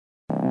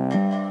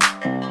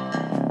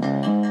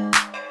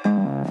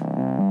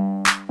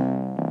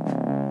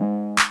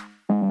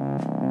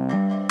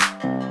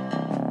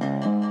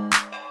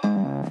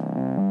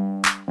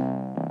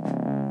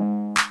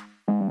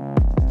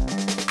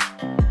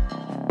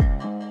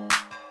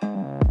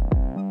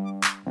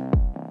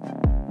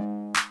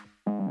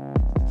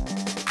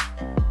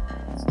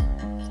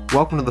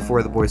Welcome to the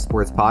For the Boys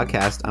Sports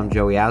Podcast. I'm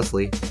Joey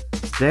Asley.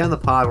 Today on the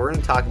pod, we're going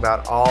to talk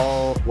about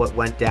all what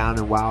went down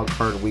in Wild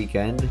Card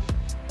Weekend.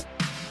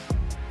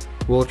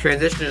 We'll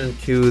transition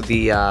into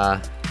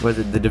the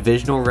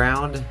divisional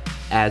round,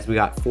 as we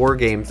got 4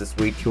 games this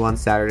week, 2 on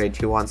Saturday,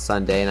 2 on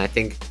Sunday, and I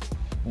think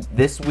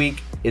this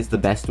week is the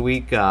best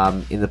week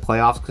in the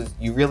playoffs because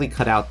you really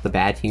cut out the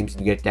bad teams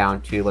and you get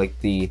down to like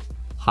the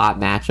hot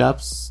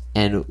matchups,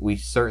 and we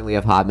certainly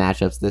have hot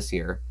matchups this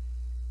year.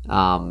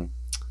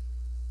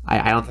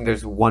 I don't think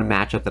there's one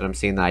matchup that I'm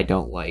seeing that I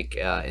don't like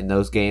in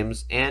those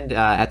games. And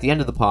at the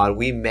end of the pod,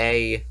 we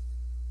may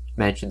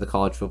mention the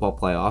college football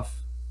playoff,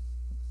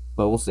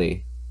 but we'll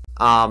see.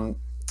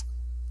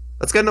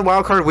 Let's get into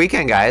Wild Card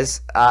Weekend,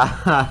 guys.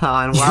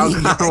 On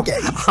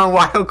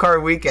Wild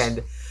Card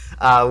Weekend,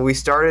 we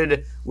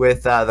started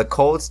with the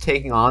Colts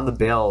taking on the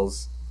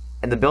Bills,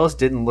 and the Bills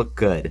didn't look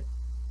good,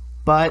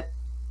 but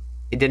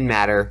it didn't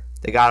matter.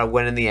 They got a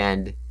win in the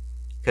end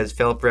because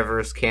Phillip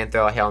Rivers can't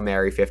throw a Hail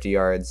Mary 50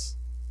 yards.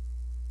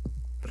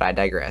 But I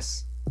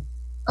digress.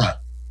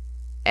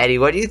 Eddie,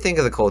 what do you think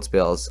of the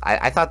Colts-Bills?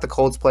 I thought the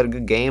Colts played a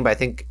good game, but I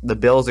think the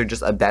Bills are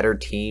just a better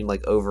team,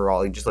 like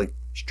overall. Just like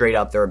straight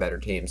up, they're a better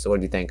team. So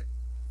what do you think?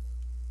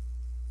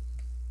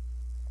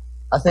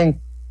 I think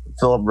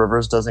Phillip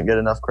Rivers doesn't get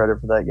enough credit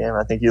for that game.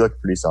 I think he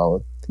looked pretty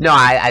solid. No,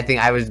 I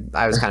think I was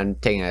kind of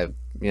taking a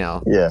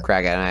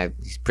crack at him.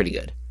 He's pretty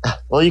good.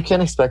 Well, you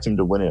can't expect him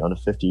to win it on a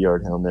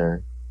 50-yard Hail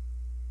Mary.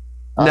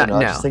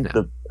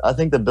 I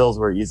think the Bills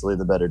were easily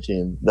the better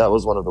team. That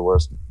was one of the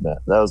worst.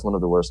 That was one of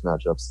the worst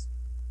matchups.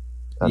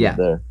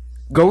 There.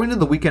 Going into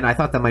the weekend, I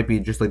thought that might be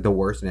just like the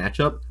worst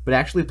matchup, but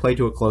actually played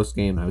to a close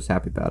game. And I was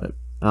happy about it.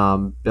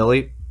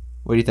 Billy,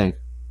 what do you think?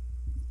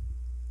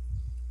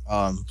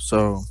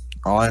 So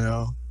all I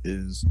know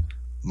is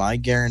my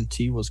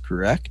guarantee was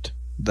correct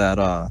that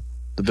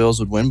the Bills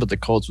would win, but the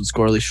Colts would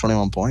score at least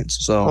 21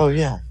 points. So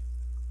yeah.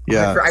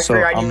 I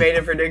forgot you made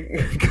a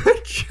prediction.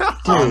 Good job.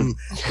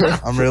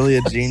 I'm really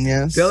a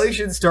genius. Billy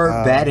should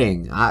start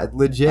betting.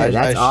 Legit,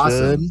 that's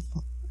awesome.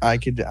 I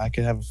could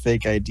have a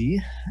fake ID.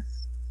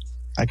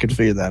 I could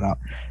figure that out.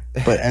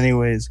 But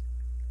anyways,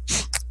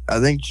 I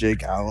think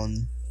Jake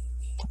Allen.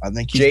 I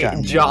think he's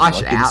gotten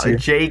Josh Allen.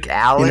 Jake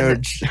Allen. You know,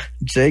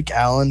 Jake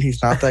Allen.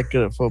 He's not that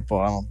good at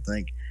football. I don't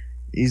think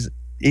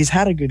he's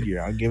had a good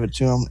year. I'll give it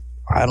to him.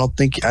 I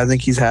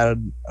think he's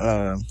had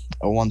a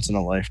once in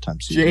a lifetime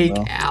season. Jake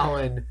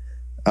Allen.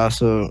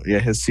 So yeah,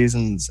 his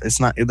seasons.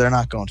 They're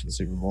not going to the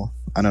Super Bowl.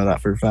 I know that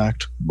for a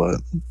fact,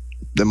 but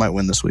they might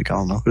win this week. I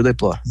don't know who they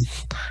play.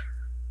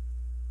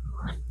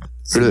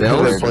 Who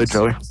they play,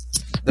 Joey?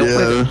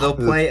 They'll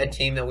play a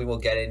team that we will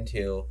get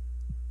into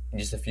in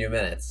just a few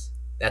minutes.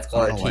 That's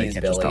called a tease,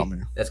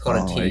 Billy. That's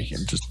called a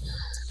tease.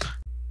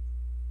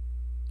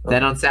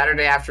 Then on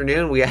Saturday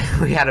afternoon, we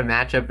had a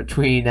matchup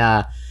between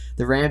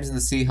the Rams and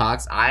the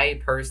Seahawks.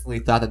 I personally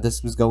thought that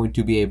this was going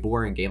to be a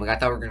boring game. Like I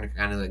thought we were going to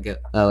kind of get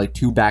like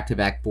 2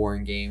 back-to-back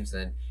boring games,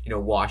 and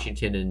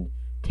Washington and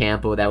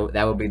Tampa.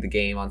 That would be the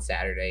game on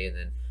Saturday, and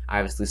then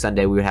obviously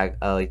Sunday we would have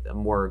like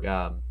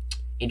more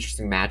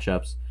interesting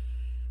matchups.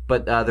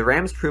 But the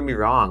Rams proved me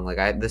wrong.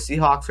 Like the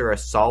Seahawks are a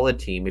solid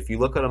team. If you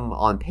look at them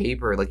on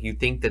paper, like you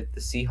think that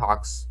the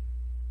Seahawks,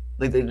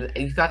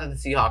 you thought that the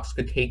Seahawks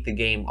could take the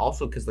game,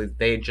 also because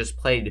they had just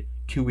played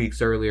 2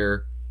 weeks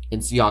earlier,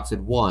 and Seahawks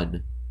had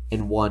won.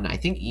 And won, I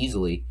think,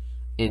 easily.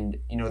 And,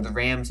 the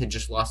Rams had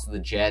just lost to the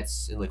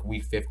Jets in, like,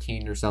 Week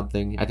 15 or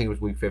something. I think it was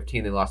Week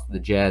 15 they lost to the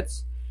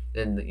Jets.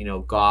 Then,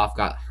 Goff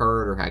got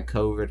hurt or had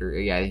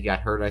COVID. He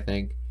got hurt, I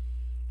think.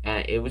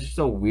 And it was just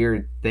a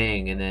weird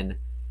thing. And then,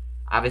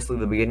 obviously,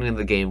 the beginning of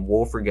the game,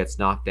 Wolford gets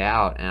knocked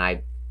out. And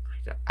I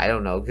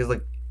don't know. Because,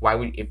 like,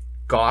 if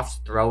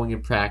Goff's throwing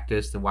in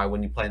practice, then why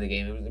wouldn't he play in the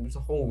game? It was a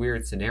whole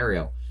weird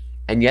scenario.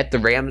 And yet, the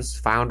Rams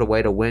found a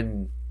way to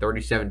win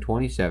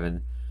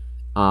 37-27.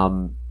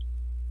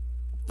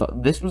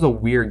 This was a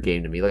weird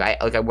game to me. When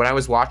I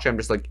was watching, I'm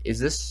just like, is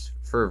this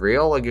for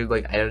real? I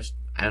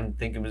don't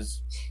think it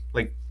was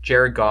like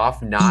Jared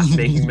Goff not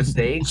making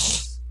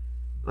mistakes.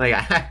 Like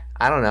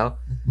I don't know.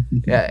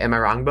 Yeah, am I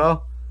wrong,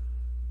 Bo?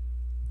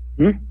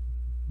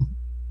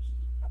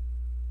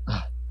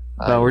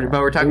 But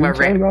we're talking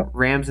about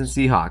Rams and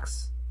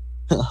Seahawks.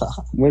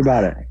 What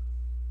about it?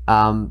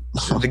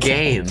 The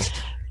game.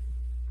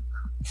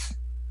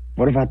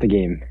 What about the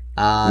game?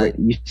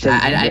 You said,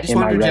 I just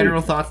want your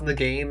general thoughts on the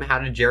game. How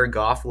did Jared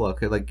Goff look?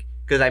 Because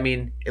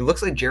it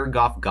looks like Jared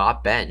Goff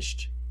got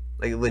benched,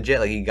 like legit,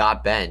 like he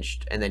got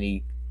benched, and then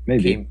he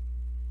came.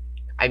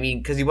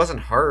 Because he wasn't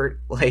hurt.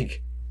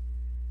 Like,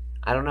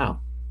 I don't know.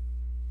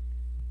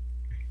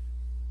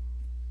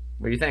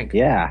 What do you think?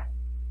 Yeah,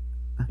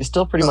 he's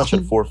still pretty much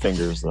at 4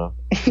 fingers, though.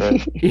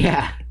 Right?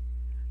 Yeah.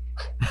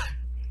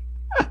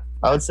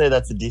 I would say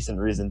that's a decent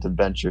reason to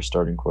bench your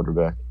starting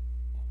quarterback.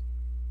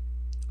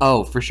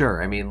 Oh, for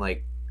sure. He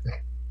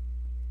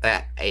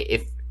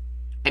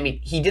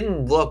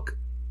didn't look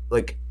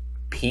like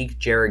peak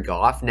Jared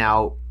Goff.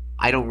 Now,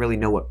 I don't really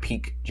know what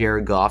peak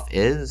Jared Goff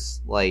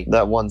is. Like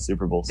that one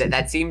Super Bowl season.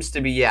 That seems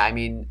to be, yeah. I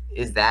mean,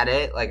 is that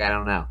it? Like, I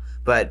don't know.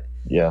 But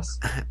Yes.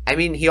 I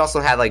mean, he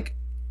also had like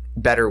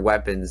better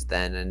weapons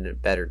then and a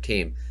better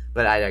team.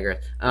 But I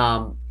digress.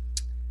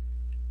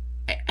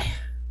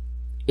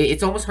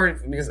 It's almost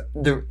hard because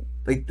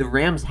the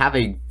Rams have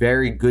a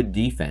very good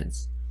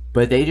defense,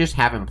 but they just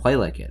haven't played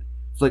like it.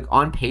 So like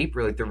on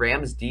paper, like the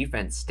Rams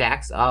defense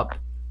stacks up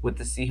with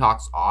the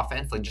Seahawks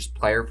offense, like just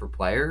player for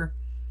player.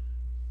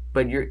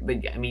 But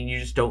I mean, you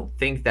just don't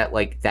think that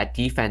like that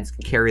defense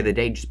can carry the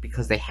day just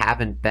because they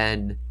haven't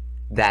been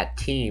that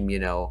team, you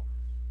know.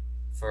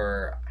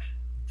 I'm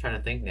trying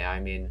to think now. I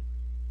mean,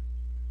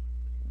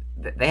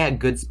 they had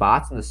good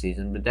spots in the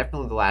season, but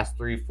definitely the last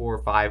 3,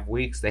 4, 5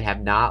 weeks they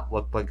have not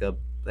looked like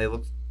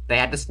they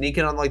had to sneak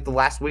in on like the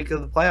last week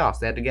of the playoffs.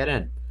 They had to get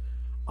in.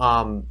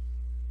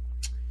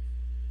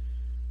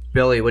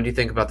 Billy, what do you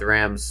think about the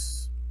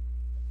Rams?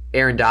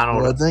 Aaron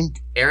Donald. Well,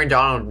 Aaron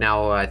Donald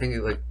now. I think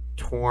like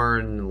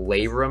torn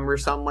labrum or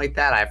something like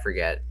that. I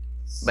forget,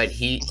 but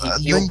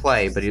he'll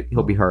play, but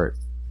he'll be hurt.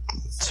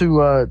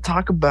 To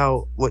talk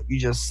about what you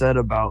just said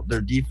about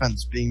their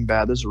defense being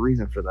bad, there's a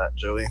reason for that,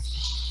 Joey.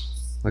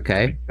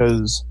 Okay.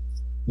 Because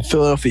the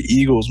Philadelphia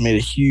Eagles made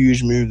a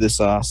huge move this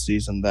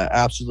offseason that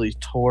absolutely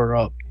tore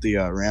up the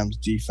Rams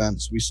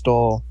defense. We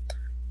stole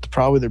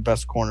probably their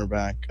best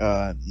cornerback,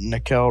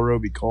 Nickel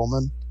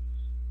Roby-Coleman,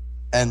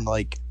 and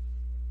like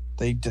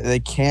they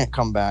can't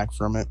come back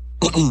from it.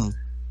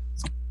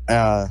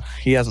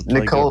 He hasn't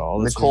played good at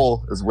all this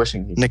Nicole year. is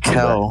wishing he Nickel.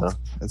 could come back,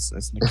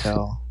 It's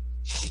Nickel.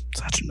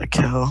 Such a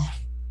Nickel.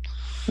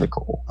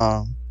 Nicole.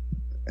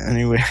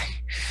 Anyway.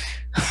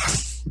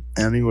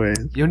 You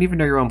don't even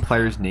know your own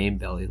player's name,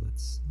 Billy.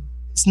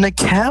 It's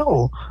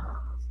Nickel.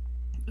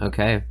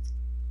 Okay.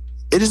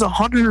 It is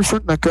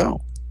 100%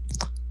 Nickel.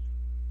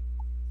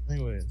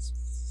 Anyways.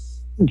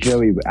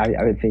 Joey,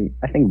 I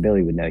think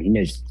Billy would know. He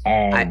knows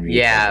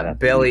everything.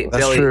 Billy.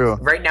 That's Billy. true.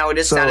 Right now, it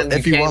is So sounding like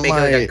if you you can't want make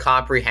like my- a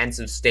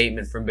comprehensive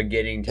statement from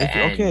beginning to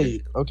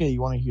end. Okay, you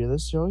want to hear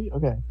this, Joey?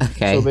 Okay.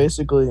 Okay. So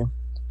basically,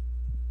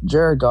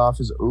 Jared Goff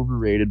is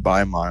overrated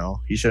by a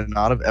mile. He should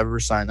not have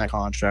ever signed that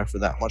contract for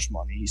that much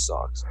money. He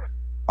sucks.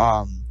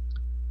 I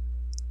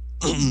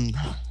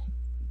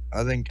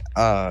think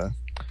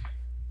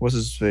what's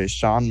his face?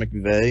 Sean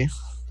McVay.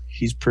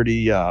 He's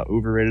pretty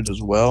overrated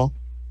as well.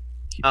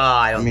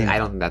 I don't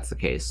think that's the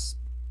case.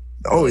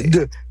 Oh,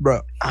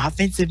 bro,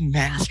 offensive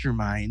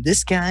mastermind.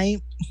 This guy,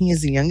 he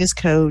is the youngest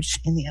coach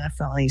in the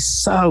NFL. And he's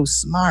so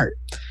smart.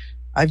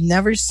 I've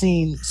never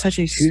seen such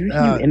a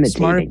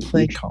smart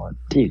play caller.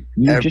 Dude,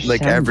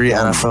 every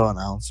NFL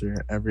announcer.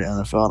 Every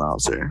NFL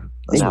announcer.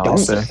 They That's what don't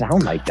they say.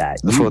 sound like that.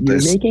 That's what You're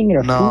they making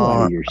a fool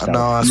out of yourself.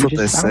 No, that's You what they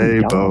just sound say,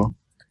 dumb. Bo.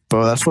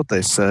 Bo, that's what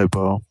they say,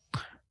 Bo.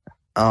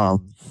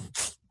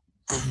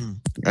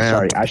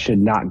 Sorry, I should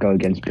not go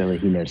against Billy.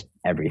 He knows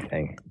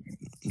everything.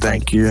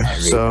 Thank you.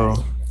 Everything. So,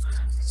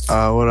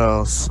 what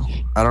else?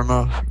 I don't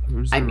know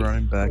who's the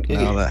running back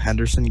now. That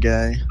Henderson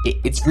guy.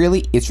 It's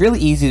really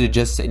easy to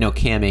just say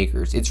Cam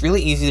Akers. It's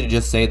really easy to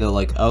just say that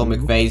like, oh,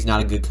 McVay's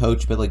not a good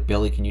coach, but like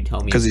Billy, can you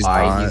tell me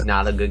why he's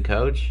not a good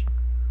coach?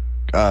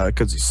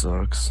 Because he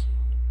sucks.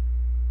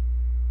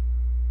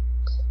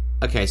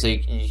 Okay, so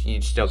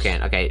you still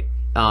can't. Okay,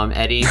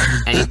 Eddie,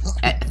 any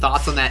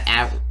thoughts on that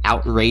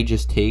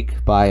outrageous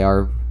take by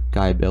our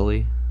guy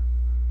Billy?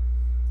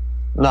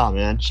 No,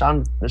 man.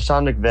 Sean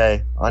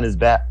McVay on his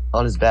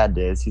bad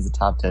days, he's a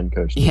top 10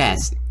 coach.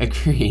 Yes,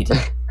 agreed.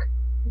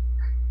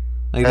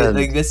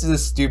 Like this is a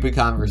stupid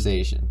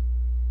conversation.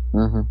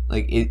 Mm-hmm.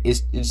 Like,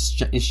 is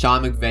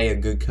Sean McVay a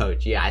good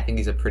coach? Yeah, I think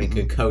he's a pretty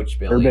good coach,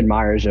 Billy. Urban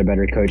Meyer's a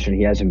better coach, and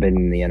he hasn't been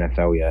in the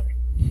NFL yet.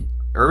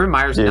 Urban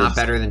Meyer's not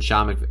better than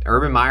Sean McVay.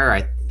 Urban Meyer,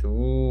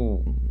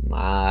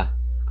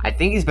 I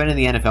think he's been in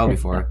the NFL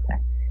before.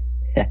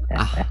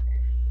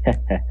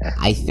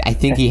 I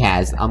think he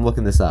has. I'm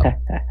looking this up.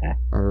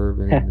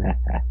 Urban.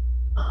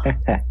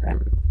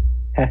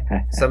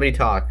 Somebody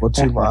talk. What's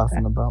he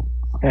laughing about?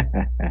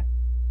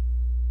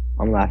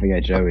 I'm laughing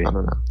at Joey. I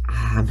don't know.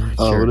 I'm not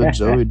Oh, sure. what did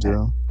Joey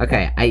do?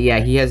 Okay,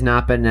 he has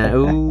not been.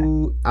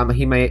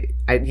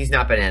 He's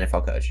not been an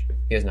NFL coach.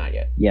 He has not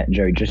yet. Yeah,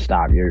 Joey, just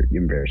stop. You're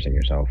embarrassing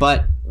yourself.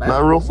 But My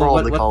rule for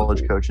all the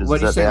college coaches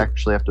is that they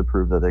actually have to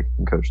prove that they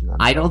can coach in that.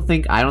 I don't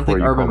think Before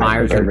you Urban call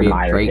Meyer's going to be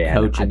a great can.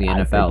 coach in the I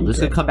think NFL. he This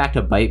could could. come back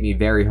to bite me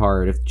very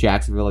hard if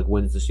Jacksonville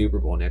wins the Super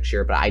Bowl next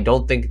year. But I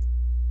don't think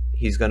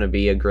he's going to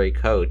be a great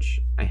coach.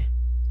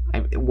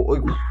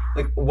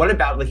 What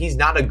about he's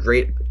not a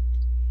great.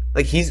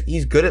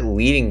 He's good at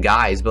leading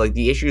guys, but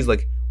the issue is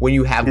when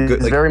you have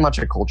good. He's very much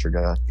a culture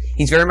guy.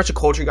 He's very much a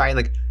culture guy,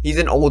 and he's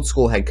an old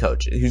school head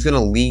coach who's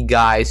gonna lead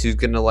guys, who's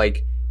gonna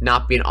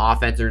not be an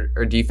offensive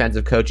or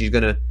defensive coach. He's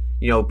gonna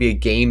be a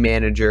game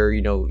manager,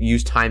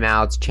 use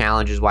timeouts,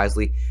 challenges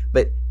wisely.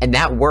 And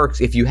that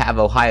works if you have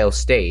Ohio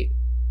State.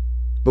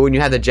 But when you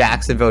have the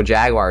Jacksonville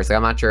Jaguars,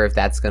 I'm not sure if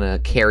that's gonna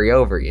carry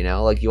over. You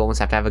almost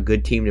have to have a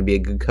good team to be a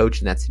good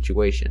coach in that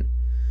situation.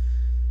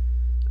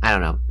 I don't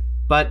know,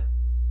 but.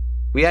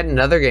 We had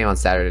another game on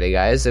Saturday,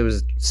 guys. It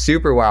was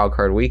super wild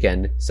card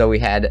weekend. So we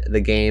had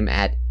the game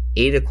at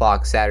 8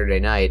 o'clock Saturday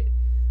night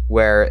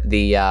where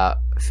the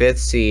 5th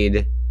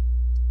seed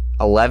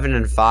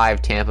 11-5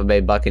 Tampa Bay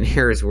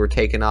Buccaneers were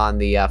taking on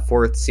the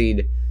 4th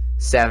seed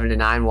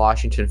 7-9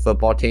 Washington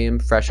football team,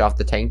 fresh off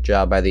the tank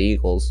job by the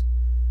Eagles.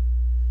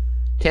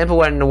 Tampa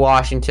went into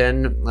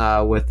Washington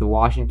with the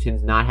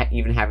Washingtons not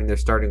even having their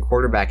starting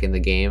quarterback in the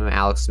game.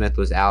 Alex Smith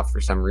was out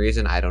for some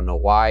reason. I don't know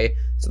why.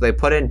 So they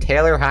put in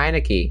Taylor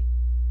Heineke,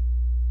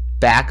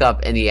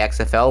 backup in the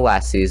XFL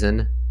last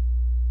season,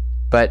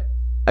 but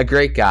a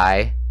great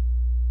guy,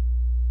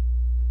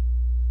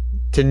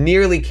 to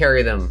nearly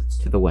carry them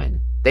to the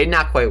win. They did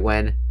not quite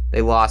win.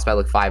 They lost by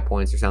like 5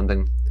 points or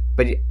something.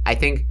 But I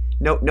think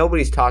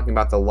nobody's talking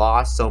about the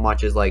loss so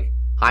much as like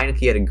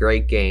Heineke had a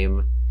great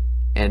game,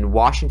 and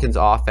Washington's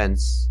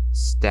offense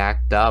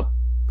stacked up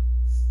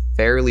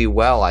fairly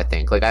well. I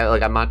think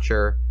I'm not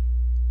sure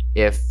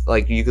if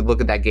like you could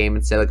look at that game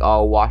and say like,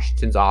 oh,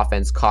 Washington's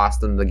offense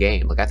cost them the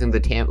game. Like I think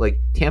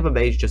Tampa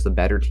Bay is just a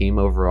better team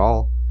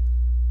overall,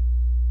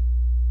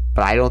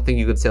 but I don't think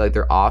you could say like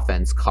their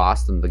offense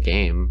cost them the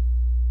game.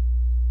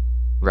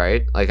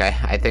 Right? Like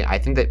I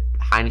think that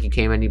Heineke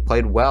came in and he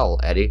played well,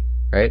 Eddie.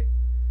 Right?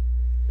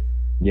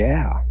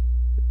 Yeah.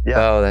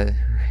 Oh, that.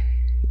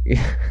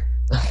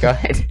 Go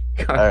ahead.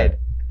 Go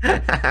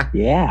ahead.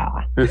 Yeah.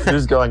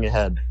 Who's going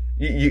ahead?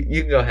 You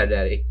can go ahead,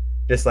 Eddie.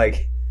 Just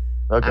like,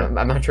 Okay.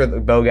 I'm not sure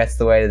that Bo gets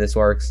the way this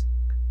works.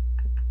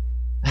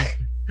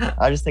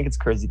 I just think it's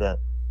crazy that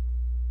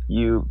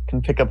you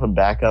can pick up a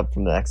backup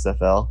from the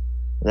XFL,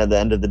 and at the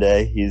end of the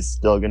day, he's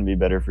still going to be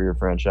better for your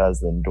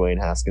franchise than Dwayne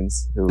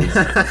Haskins, who was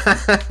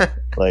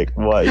like,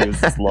 what? He was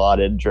this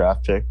lauded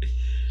draft pick.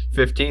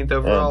 15th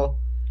overall.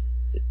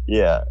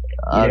 Yeah.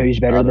 You know who's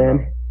better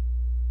than?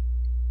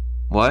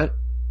 What?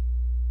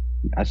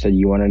 I said,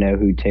 you want to know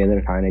who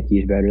Taylor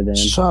Heineke is better than?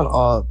 Shut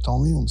up!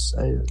 Don't even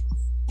say it.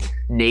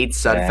 Nate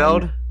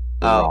Sudfeld?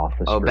 Oh,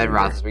 Ben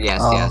Roethlisberger.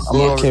 Yes, yes. I'm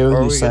okay with Or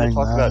are you we going saying to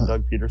talk that. about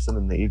Doug Peterson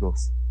and the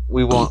Eagles?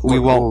 We won't.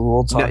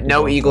 We'll talk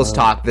No about Eagles that.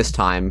 talk this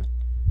time.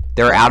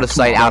 They're out of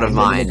sight, out of The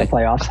mind.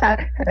 playoffs.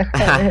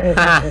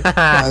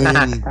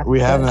 I mean, we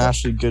have an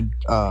actually good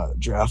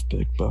draft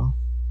pick, though.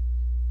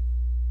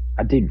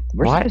 Dude,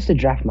 we're What? supposed to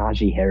draft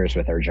Najee Harris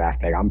with our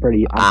draft pick. I'm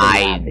pretty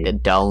I happy.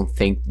 don't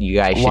think you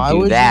guys should Why do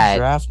would that. you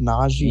draft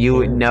Najee?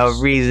 You Harris? no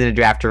reason to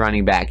draft a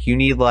running back. You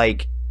need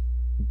like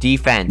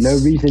defense. No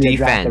reason to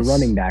draft defense. a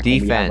running back when we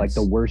have Defense. like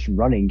the worst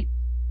running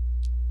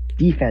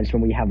defense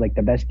when we have like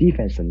the best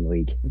defense in the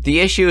league.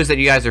 The issue is that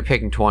you guys are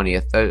picking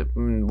 20th.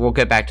 We'll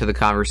get back to the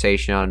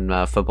conversation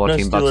on football No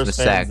team bucks in a Steelers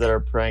sec. fans that are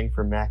praying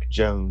for Mac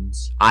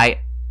Jones. I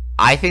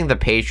think the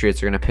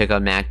Patriots are going to pick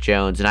up Mac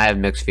Jones, and I have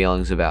mixed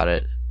feelings about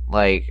it.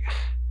 Like,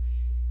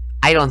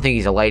 I don't think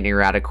he's a lightning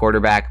rod at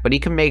quarterback, but he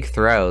can make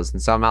throws, and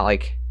so I'm not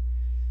like.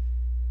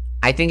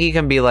 I think he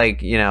can be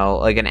like, you know,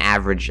 like an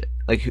average,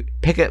 like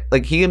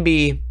he can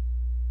be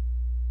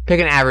pick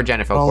an average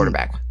NFL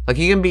quarterback. Like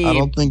he can be I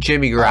don't think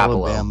Jimmy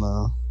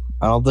Garoppolo.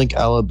 I don't think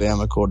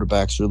Alabama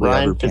quarterbacks really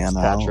Ryan ever pan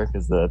out. Fitzpatrick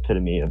is the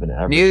epitome of an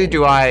average. Neither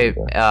do I,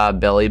 quarterback.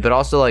 Billy. But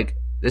also, like,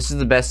 this is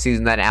the best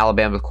season that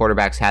Alabama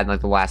quarterbacks had in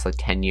like the last like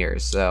 10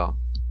 years. So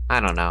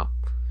I don't know.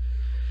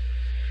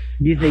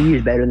 Do you think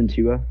he's better than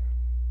Tua?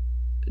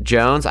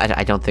 Jones,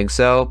 I don't think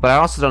so, but I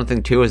also don't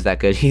think Tua is that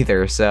good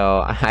either.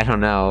 So I don't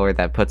know where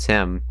that puts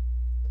him.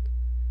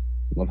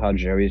 Love how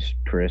Joey's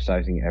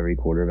criticizing every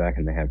quarterback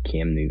and they have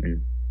Cam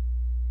Newton.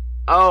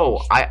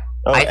 Oh, I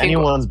think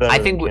anyone's better. I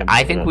think than Cam I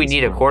think Newton we at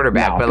need this a point.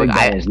 quarterback, No, but Big like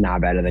Ben is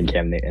not better than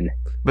Cam Newton.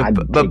 I'd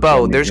But take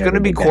Bo, Cam there's Newton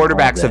going to be over Big Ben all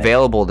quarterbacks day.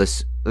 available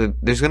there's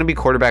going to be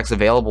quarterbacks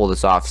available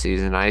this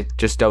offseason. I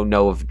just don't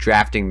know if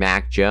drafting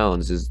Mac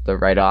Jones is the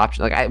right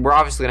option. Like we're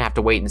obviously going to have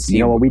to wait and see You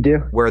know what we do?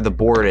 where the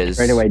board is.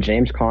 Right away,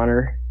 James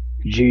Conner,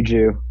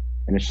 Juju,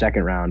 in a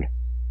second round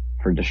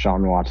for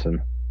Deshaun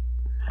Watson,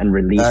 and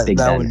release Big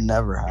That would Ben.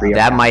 never happen. Free up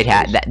That might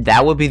have taxes.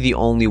 that would be the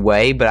only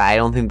way, but I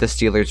don't think the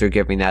Steelers are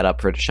giving that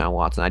up for Deshaun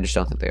Watson. I just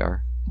don't think they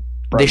are.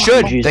 Bro, They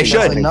should. Juju's They been should.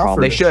 causing Enough for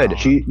problems. They should.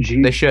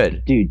 Deshaun. They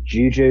should. Dude,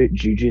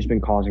 Juju's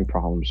been causing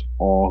problems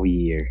all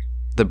year.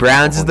 The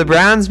Browns is the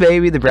Browns,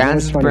 baby. The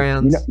Browns is the You know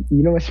what's Browns. funny?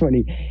 You know what's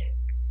funny?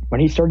 When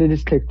he started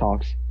his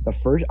TikToks,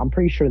 I'm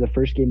pretty sure the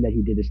first game that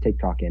he did his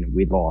TikTok in,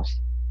 we lost.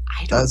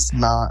 I don't. That's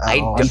not. At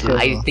all true.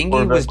 I think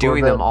he was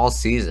doing them all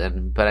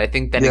season, but I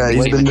think that Yeah, it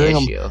he's became been an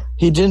doing issue.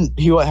 He didn't.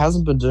 He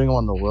hasn't been doing them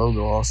on the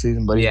logo all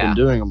season, but he's Yeah. been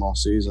doing them all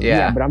season.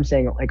 Yeah. But I'm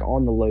saying like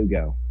on the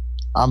logo.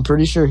 I'm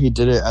pretty sure he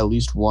did it at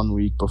least 1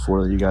 week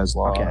before you guys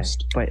Okay,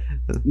 lost. but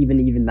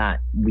even that,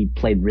 we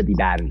played really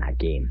bad in that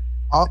game.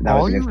 That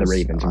was against the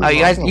Ravens. Oh,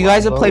 you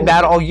guys have played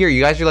bad all year.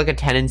 You guys are like a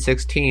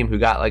 10-6 team who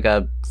got like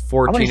a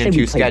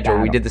 14-2 schedule.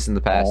 We did this in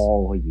the past.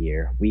 All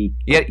year. We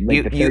Yeah,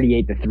 the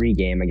 38-3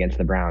 game against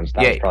the Browns.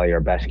 That was probably our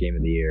best game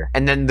of the year.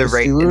 And then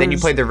and then you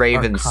played the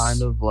Ravens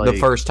kind of like, the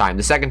first time.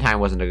 The second time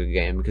wasn't a good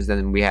game because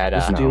then we had The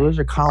Steelers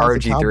are kind of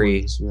like the RG3.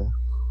 Cowboys, yeah.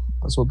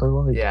 That's what they're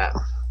like. yeah.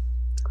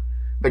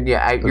 But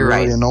yeah, They're you're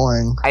really right.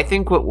 annoying. I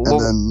think And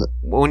then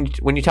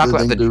when you talk they about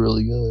think the they're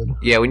really good.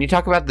 Yeah, when you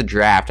talk about the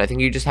draft, I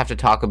think you just have to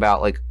talk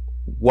about like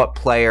what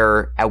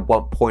player at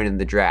what point in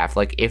the draft.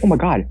 Like if Oh my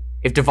god.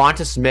 if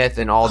Devonta Smith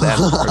and all them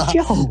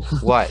Yo,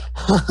 what?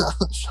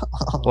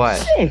 What?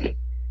 sick.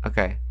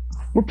 Okay.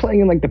 We're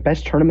playing in like the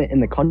best tournament in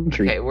the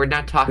country. Okay, we're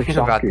not talking For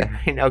about soccer.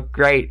 that. I know,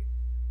 great.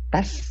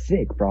 That's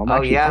sick, bro. I'm Oh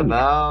actually yeah, proud of you.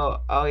 Mo.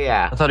 Oh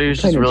yeah. I thought he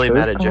was Playing just in really turf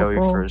mad at golf, Joey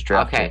bro? for his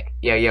draft Okay. pick.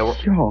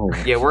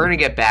 Yeah. We're gonna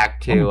get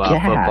back to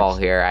I'm football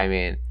gassed. here. I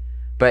mean,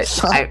 but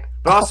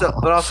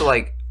also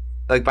like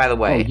by the Oh,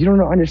 way. you don't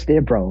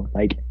understand, bro.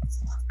 Like,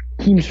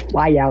 teams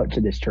fly out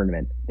to this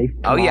tournament. They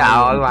Oh fly yeah,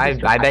 out to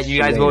this I bet you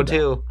guys swear, will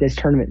bro. too. This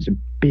tournament's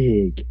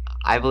big.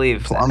 I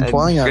believe. I'm It's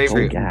playing great for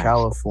actually you. in Gas.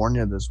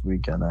 California this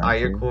weekend. Oh,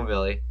 you're actually. cool,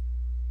 Billy.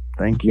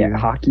 Thank you. Yeah,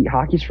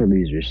 hockey's for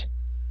losers.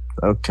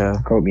 Okay.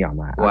 Quote me on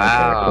that. I don't care.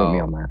 Wow. Quote me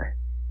on that.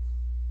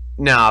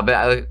 No,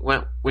 but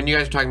when you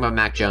guys are talking about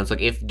Mac Jones,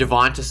 like if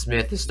Devonta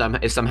Smith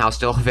is somehow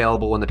still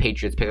available when the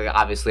Patriots pick, like,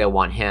 obviously I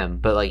want him,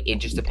 but like it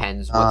just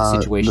depends what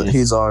the situation is.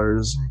 He's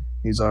ours.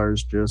 He's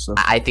ours, Joseph.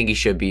 I think he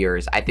should be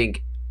yours. I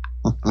think,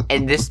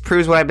 and this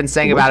proves what I've been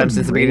saying about him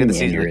since the beginning of the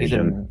season. Like,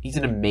 Aneurysm. he's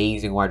an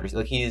amazing wide receiver.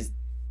 Like he is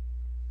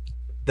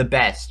the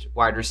best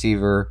wide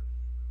receiver,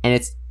 and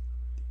it's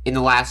in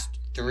the last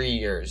 3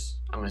 years.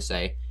 I'm gonna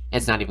say and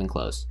it's not even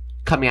close.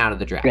 Coming out of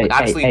the draft, Hey, like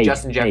obviously hey,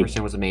 Justin hey.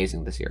 Jefferson was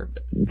amazing this year.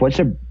 But What's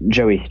a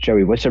Joey?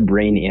 What's a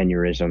brain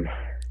aneurysm?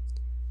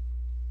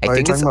 I Are you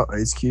think it's. talking about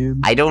Ice Cube?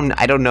 I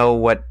don't know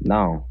what.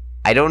 No.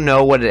 I don't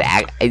know what it.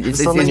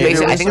 It's something you do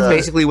basically. I with think it's the-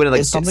 basically when it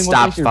it's it something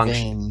stops with like your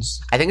functioning.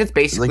 veins. I think it's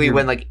basically your-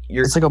 when like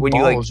you're it's like a when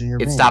you like bulge in your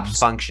it stops veins.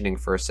 functioning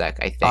for a sec.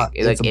 I think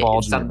It's a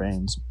bulge in your some-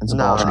 veins. It's a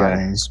No, bulge in your okay.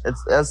 veins. It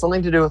has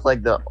something to do with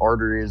like the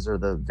arteries or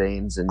the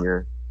veins in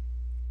your.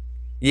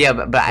 Yeah,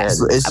 but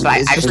It's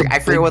I just a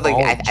forget big what like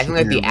I bulge think in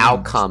like the your veins.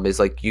 outcome is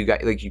like you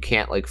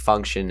can't like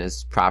function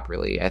as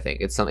properly. I think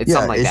it's something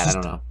Yeah, like it's that. just-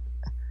 I don't know.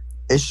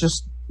 It's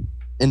just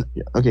in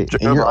in Joe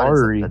your Biden's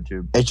artery. that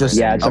tube. It's just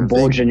Yeah, it's a big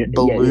bulge in your. Yeah,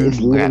 balloon. it's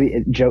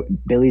literally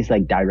Billy's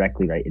like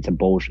directly right. It's a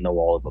bulge in the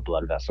wall of a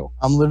blood vessel.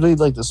 I'm literally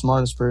like the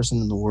smartest person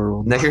in the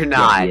world. No, you're Yeah,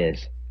 not. he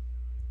is.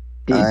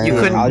 You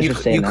couldn't- I was you just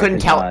cou- saying you that couldn't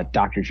 'cause, tell-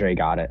 Dr. Dre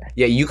got it.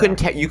 Yeah, you couldn't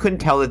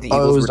tell that the Oh, it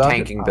Eagles was were Dr.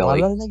 tanking, Why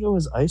Billy. did I think it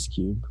was Ice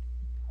Cube?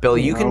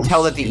 Billy, you can No,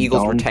 tell that the you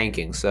Eagles were don't.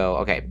 tanking. So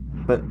okay,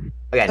 but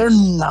again, They're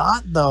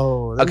not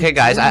though. They're okay,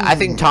 guys. I think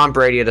winning. Tom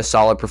Brady had a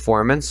solid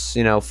performance.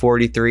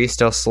 43,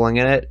 still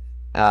slinging it.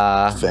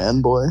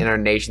 Fanboy. In our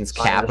nation's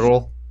Biased.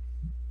 capital.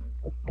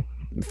 I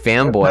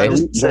Fanboy.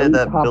 would say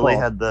that Hop Billy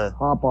off. had the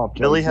Hop off.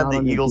 Joe. Billy It's had not the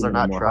on your Eagles team are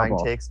not anymore. trying Hop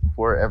off. takes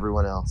before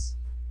everyone else.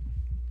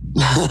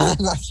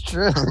 That's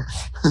true.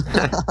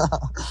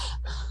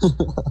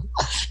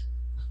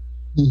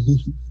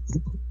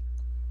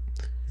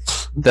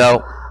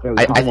 Though Joe,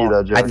 I- hop I- off.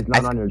 though, Joe. He's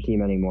not on your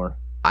team anymore.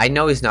 I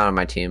know he's not on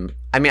my team.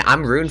 I mean,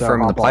 I'm rooting So for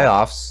him in the hop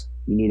off. playoffs.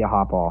 You need to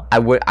hop off. I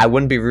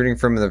wouldn't be rooting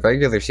for him in the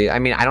regular season. I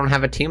mean, I don't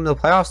have a team in the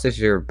playoffs this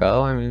year,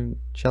 Bo. I mean,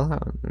 chill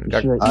out.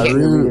 Got, You should- I you should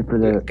root- root for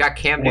the got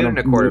Cam one Newton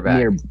of- a quarterback.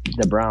 near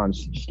the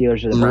Browns.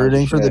 Steelers or the I'm Browns.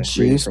 rooting for the Yeah,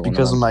 Chiefs for one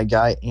because of them. my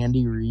guy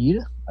Andy Reid.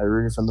 I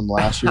rooted for them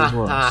last year as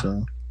well.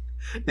 So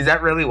Is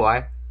that really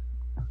why?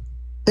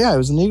 yeah, it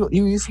was an Eagle. He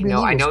used to be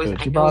I an know Eagles he's-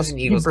 coach. I He know brought he's us, an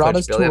he Eagles brought coach,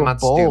 us Billy. to I'm a not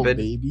bowl, stupid.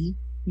 baby.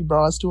 He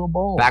brought us to a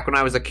bowl. Back when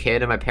I was a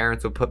kid and my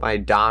parents would put my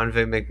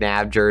Donovan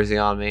McNabb jersey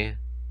on me.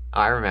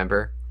 I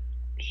remember.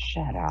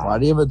 Shut up. Why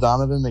do you have a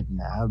Donovan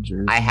McNabb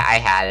jersey? I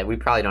had it. We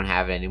probably don't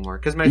have it anymore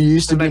because my You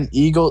used to be my- an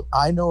Eagle.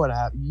 I know what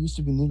happened. You used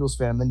to be an Eagles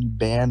fan, then you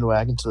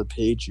bandwagon to the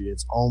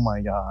Patriots. Oh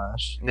my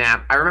gosh. Nah,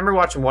 I remember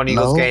watching one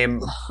Eagles No?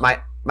 game.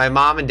 My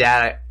mom and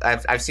dad,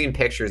 I've seen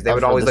pictures. They I've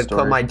would heard always the like put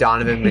story. my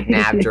Donovan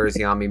McNabb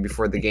jersey on me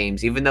before the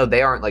games, even though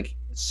they aren't like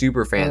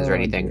super fans or Oh,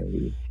 anything.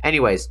 Joey.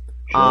 Anyways,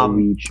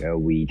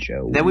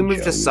 Joey. then we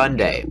moved to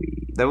Sunday.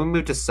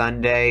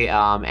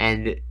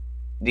 And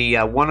the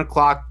 1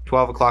 o'clock,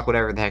 12 o'clock,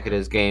 whatever the heck it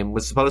is, game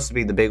was supposed to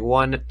be the big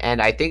one,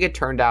 and I think it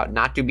turned out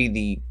not to be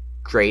the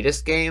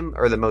greatest game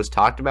or the most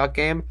talked about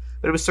game,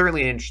 but it was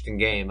certainly an interesting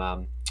game.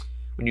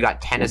 When you got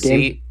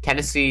Tennessee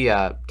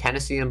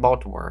and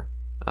Baltimore,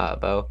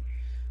 Bo,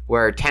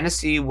 where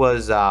Tennessee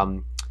was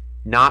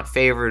not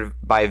favored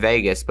by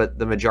Vegas, but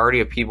the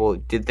majority of people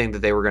did think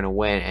that they were going to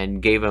win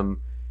and gave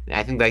them.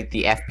 I think like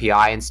the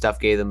FPI and stuff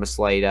gave them a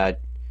slight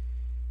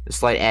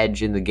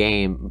edge in the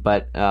game,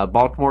 but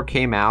Baltimore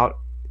came out.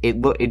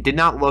 It did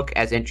not look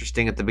as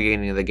interesting at the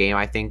beginning of the game.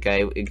 I think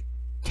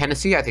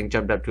Tennessee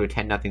jumped up to a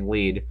 10-0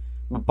 lead.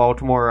 But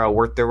Baltimore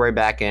worked their way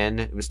back in.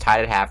 It was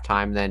tied at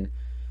halftime. Then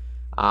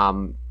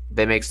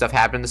they make stuff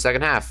happen in the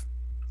second half,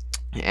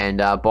 and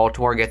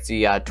Baltimore gets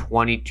the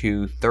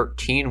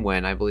 20-13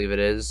 win, I believe it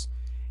is.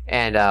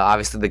 And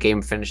obviously the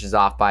game finishes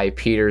off by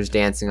Peters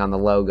dancing on the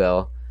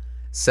logo.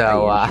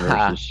 So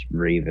versus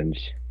Ravens.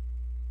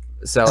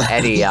 so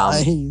Eddie,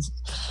 Nice.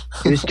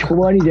 It was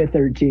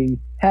 20-13.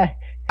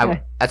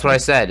 that's what I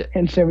said.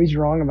 And so he's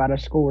wrong about a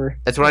score.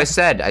 That's what I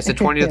said. I said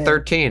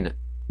 20-13.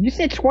 You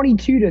said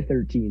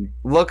 22-13.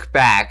 Look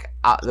back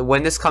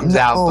when this comes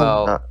out,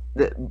 No.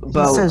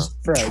 Bo. He says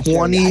Bro,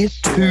 Joey, I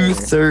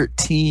swear.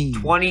 22-13.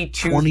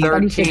 22-13. I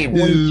thought he said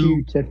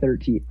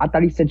 22-13. I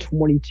thought he said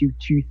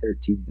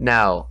 22-13.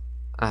 No.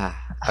 How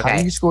do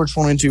Okay. you score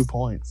 22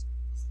 points?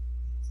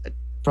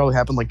 Probably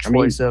happened like I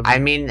mean- twice ever. I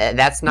mean,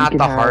 that's not could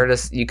the have-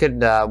 hardest. You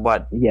could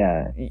what?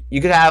 Yeah.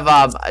 You could have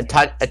a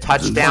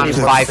touchdown and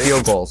 5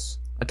 field goals.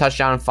 a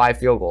touchdown and 5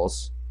 field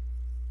goals.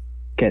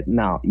 Okay,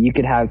 no, you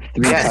could have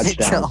 3 Yes,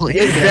 touchdowns.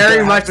 It's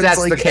very much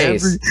that's the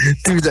case.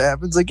 Dude, that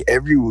happens like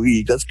every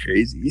week. That's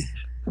crazy.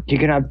 You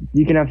can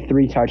have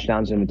 3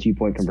 touchdowns and a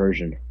 2-point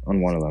conversion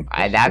on one of them.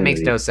 That makes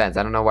no sense.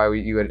 I don't know why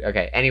you would.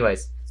 Okay.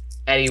 Anyways,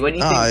 Eddie, what do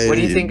you think? What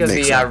do you it think of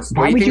makes the? sense. What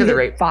Why do you would think you of the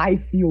hit rate?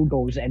 5 field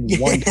goals and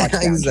 1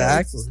 touchdown?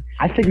 Exactly.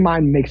 I think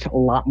mine makes a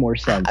lot more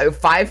sense.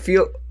 5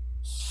 field.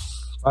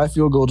 5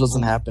 field goal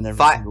doesn't happen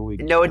every single week.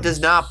 No, it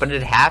does not, but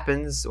it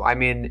happens. I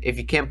mean, if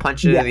you can't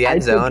punch it in the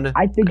end zone.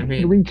 I think I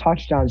mean- 3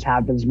 touchdowns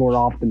happens more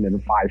often than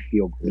 5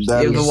 field goals.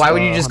 That Yeah, is, but why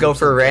would you just go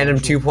for a 100% random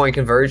factual. 2-point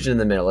conversion in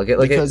the middle?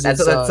 Because That's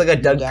it's, like a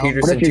Doug you're down-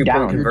 Peterson What if you're 2-point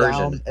down?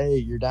 conversion.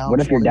 You're down. What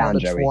if you're down,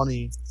 21 to Joey?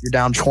 20. You're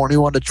down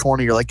 21 to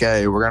 20. You're like,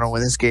 hey, we're gonna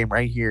win this game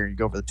right here. You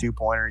go for the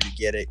 2-pointer, you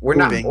get it. We're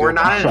not. Bingo, We're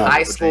not in bingo,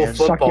 high school jam.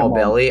 Suck your football, mom.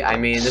 Billy. I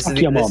mean, this Suck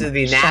is your the mom. Suck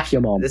your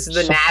national. mom. This is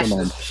the Suck your national.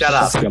 mom. Shut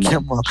up. Suck your Suck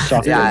your mom. mom.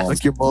 Suck your Yeah. mom.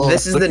 Suck your mom.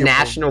 This is Suck the your mom.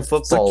 National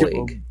Football Suck your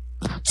mom. League.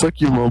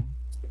 Suck your mom.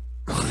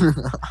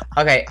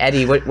 Okay,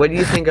 Eddie, what do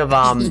you think of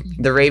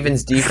the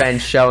Ravens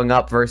defense showing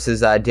up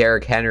versus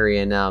Derrick Henry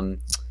and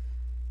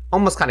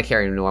almost kind of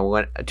carrying to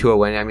a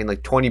win? I mean,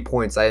 like 20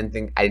 points. I didn't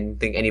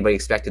think anybody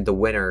expected the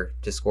winner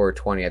to score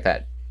 20. I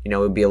thought it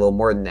would be a little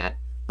more than that.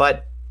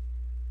 But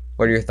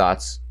what are your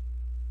thoughts?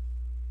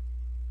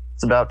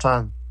 It's about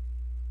time.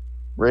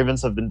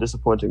 Ravens have been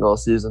disappointing all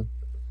season,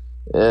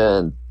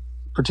 and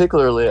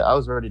particularly, I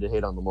was ready to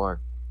hate on Lamar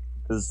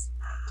because,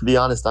 to be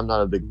honest, I'm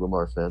not a big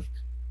Lamar fan.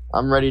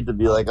 I'm ready to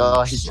be like,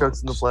 oh, he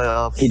chokes in the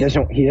playoffs. He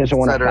doesn't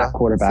want a fat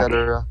quarterback.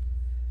 etc.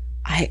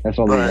 That's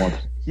all he But wants.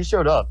 he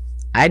showed up.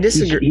 I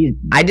disagree. He's-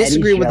 I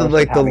disagree Eddie's with jealous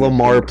the of having a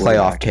Lamar fake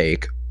playoff quarterback.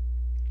 take.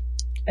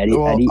 Eddie,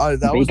 Well,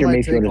 that was Baker my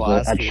Mayfield take is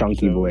last a week,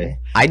 chunky so- boy.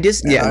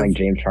 Yeah. Like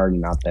James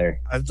Harden out there.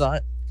 I'm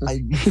not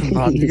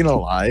gonna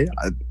lie.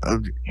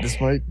 This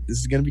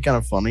is gonna be kind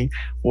of funny.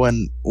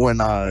 When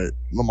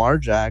Lamar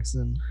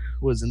Jackson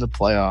was in the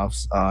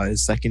playoffs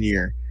his second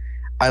year,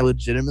 I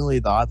legitimately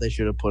thought they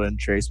should have put in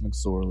Trace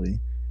McSorley,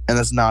 and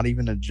that's not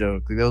even a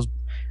joke. Like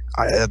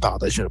I thought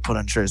they should have put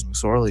in Trace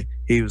McSorley.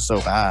 He was so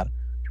bad,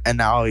 and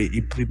now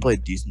he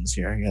played decent this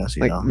year. I guess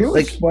you Like, know. You know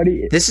what's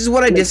funny? This is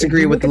what I Like, if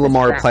disagree you with look the at the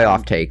Lamar stat playoff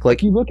line- take. Like,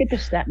 If you look at the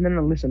stat, no,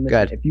 listen. Go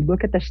ahead. If you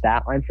look at the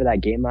stat line for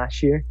that game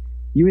last year,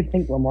 you would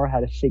think Lamar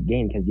had a sick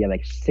game because he had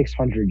like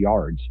 600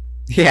 yards.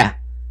 yeah,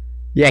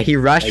 he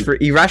rushed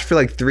for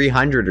like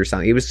 300 or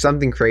something. It was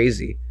something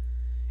crazy.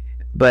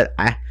 But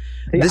I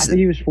think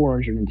he was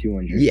 400 and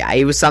 200. yeah,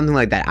 it was something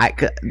like that.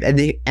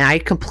 I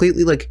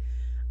completely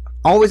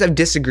always have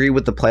disagreed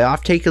with the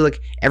playoff take. Like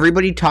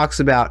everybody talks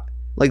about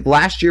like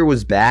last year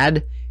was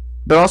bad,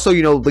 but also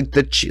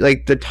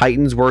the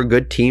Titans were a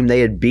good team. They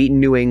had beaten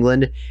New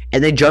England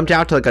and they jumped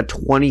out to like a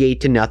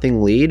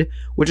 28-0 lead,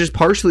 which is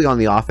partially on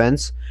the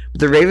offense. But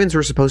the Ravens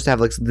were supposed to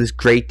have like this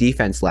great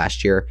defense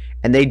last year,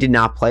 and they did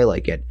not play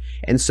like it.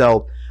 And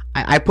so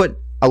I put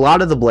a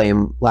lot of the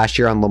blame last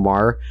year on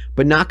Lamar,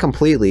 but not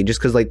completely, just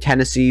because like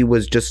Tennessee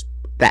was just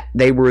that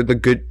they were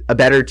a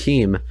better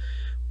team,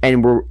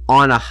 and were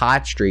on a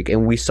hot streak,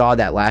 and we saw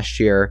that last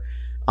year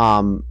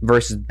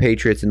versus the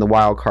Patriots in the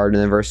wild card,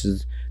 and then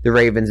versus the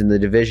Ravens in the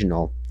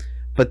divisional.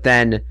 But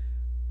then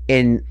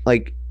in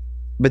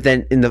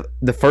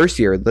the first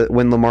year,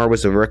 when Lamar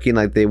was a rookie, and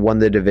like they won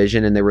the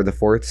division and they were the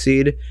 4th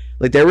seed,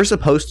 like they were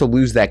supposed to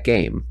lose that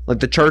game. Like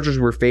the Chargers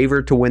were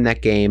favored to win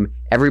that game.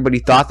 Everybody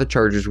thought the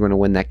Chargers were going to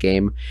win that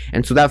game,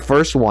 and so that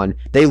first one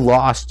they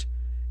lost.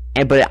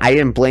 But I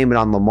didn't blame it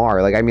on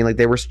Lamar. Like I mean, like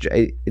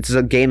it's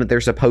a game that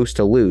they're supposed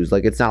to lose.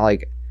 Like it's not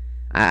like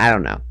I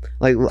don't know.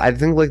 Like I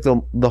think like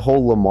the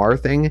whole Lamar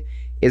thing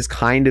is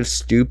kind of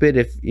stupid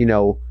if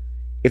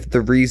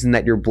the reason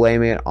that you're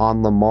blaming it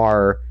on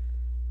Lamar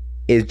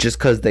is just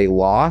because they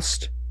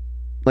lost.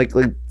 Like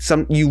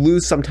you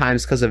lose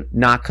sometimes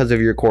not because of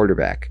your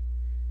quarterback.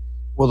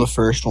 Well, the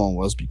first one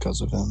was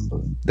because of him,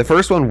 but The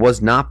first one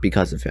was not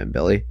because of him,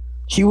 Billy.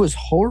 he was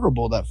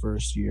horrible that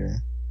first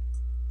year.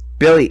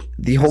 Billy,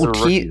 the whole a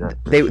rookie team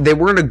that they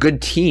weren't a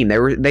good team.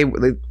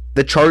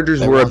 The Chargers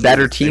They were a won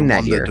better the- team they that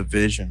won year. The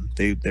division.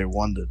 They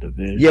won the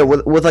division. Yeah,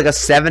 with like a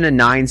 7-9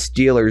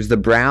 Steelers, the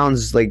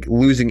Browns like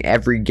losing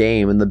every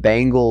game, and the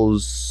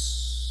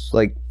Bengals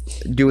like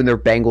doing their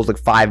Bengals like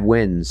 5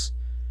 wins.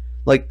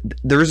 Like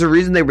there's a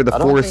reason they were the I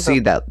don't 4th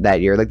think seed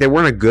that year. Like they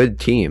weren't a good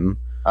team.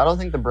 I don't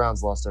think the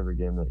Browns lost every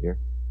game that year.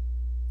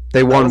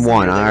 They That won was the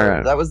one. year they All were-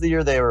 right. That was the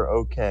year they were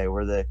okay,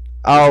 where they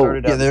Oh,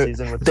 started yeah, out the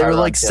season with They were Tyrod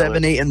like Taylor.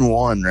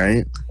 7-8-1, right?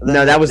 And then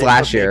No, that they- was they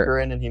last put year. Baker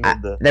in and he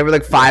made the. they were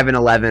like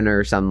 5-11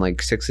 or something, like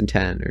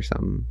 6-10 or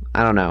something.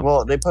 I don't know.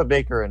 Well, they put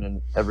Baker in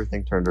and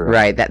everything turned around.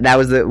 Right. That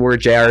was where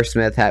J.R.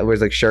 Smith was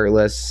like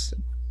shirtless.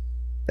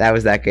 That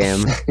was that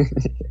game.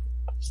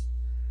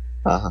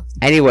 Uh-huh.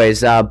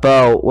 Anyways,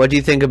 Bo, what do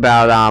you think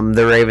about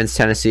the Ravens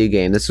Tennessee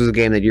game? This was a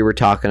game that you were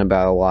talking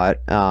about a lot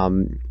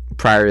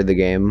prior to the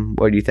game.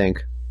 What do you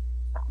think?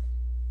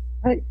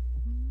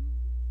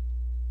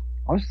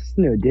 I was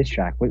listening to a diss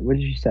track. What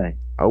did you say?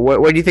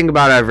 What do you think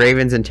about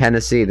Ravens and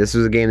Tennessee? This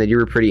was a game that you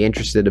were pretty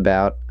interested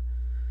about.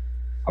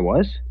 I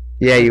was?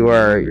 Yeah, you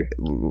were.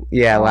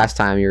 Yeah, last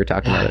time you were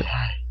talking about it.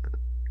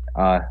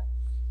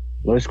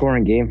 Low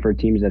scoring game for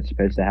teams that's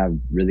supposed to have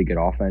really good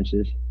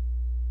offenses.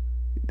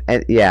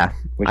 Yeah,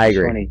 Which I is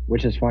agree. funny.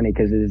 Which is funny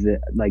because it is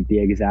the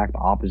exact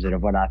opposite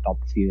of what I thought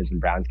the Steelers and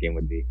Browns game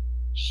would be.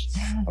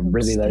 A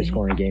really low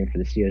scoring game for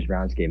the Steelers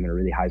Browns game and a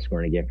really high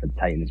scoring game for the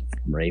Titans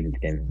Ravens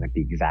game. Like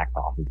the exact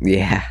opposite.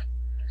 Yeah.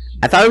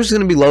 I thought it was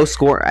going to be low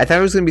score. I thought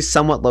it was going to be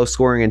somewhat low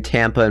scoring in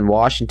Tampa and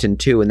Washington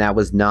too, and that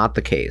was not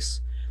the case.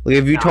 Like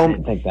if you I told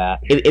didn't think that.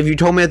 if you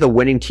told me that the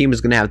winning team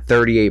was going to have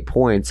 38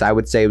 points, I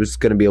would say it was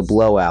going to be a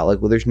blowout. Like,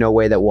 well, there's no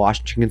way that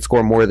Washington can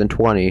score more than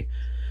 20.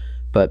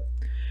 But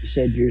You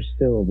said you're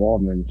still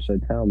evolving, so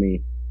tell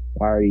me,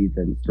 why are you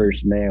the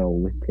first male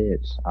with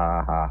tits?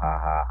 Ha ha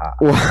ha ha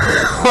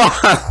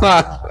ha.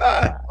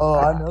 Oh,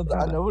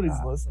 I know what he's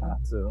listening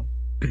to.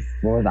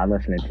 What was I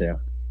listening to?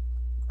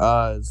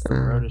 It's the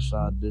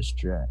Rotashot diss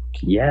track.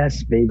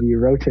 Yes, baby,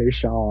 Roto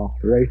Shaw.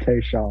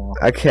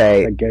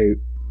 okay, The goat.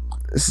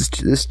 this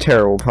is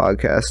terrible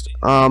podcast.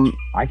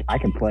 I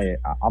can play it.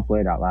 I'll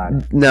play it out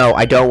loud. No,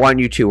 I don't want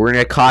you to. We're gonna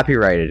get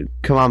copyrighted.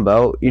 Come on,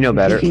 Bo. You know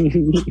better.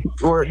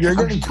 Or you're I'm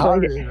getting playing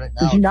copyrighted right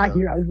now. Did you not so-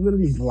 hear? I was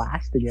literally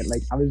blasting it.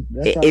 Like I was.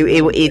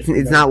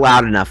 It's not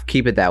loud enough.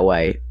 Keep it that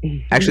way.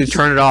 Actually,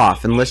 turn it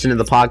off and listen to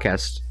the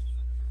podcast.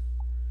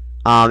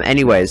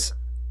 Anyways,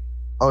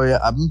 Oh yeah,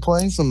 I've been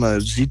playing some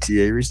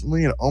GTA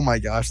recently, and oh my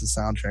gosh, the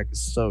soundtrack is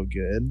so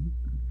good.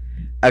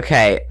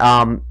 okay.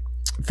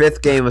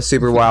 Fifth game of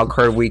Super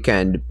Wildcard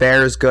Weekend.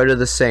 Bears go to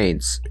the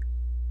Saints.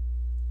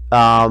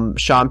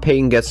 Sean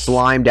Payton gets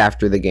slimed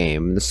after the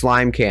game. The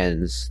slime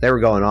cans, they were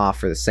going off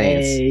for the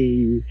Saints.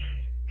 Hey,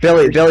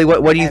 Billy,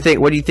 what do you think?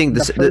 What do you think?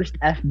 the The, first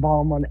F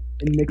bomb on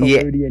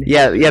Nickelodeon.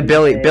 yeah,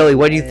 Billy, Hey, Billy,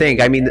 what do you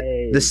think? I mean,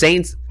 hey. the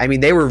Saints. I mean,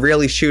 they were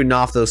really shooting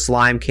off those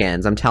slime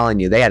cans. I'm telling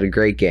you, they had a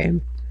great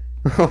game.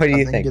 What do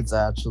you I think? it's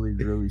actually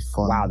really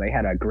fun. Wow, they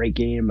had a great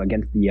game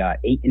against the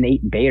 8-8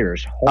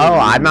 Bears. Oh,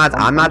 I'm not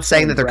so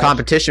saying that their impressed.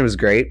 competition was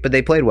great, but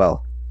they played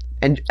well.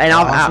 And I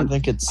also I'll,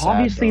 think it's sad,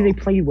 Obviously, though. they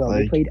played well.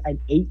 They Like- played an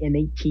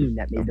 8-8 team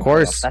that made Of the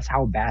course. playoffs. That's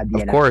how bad the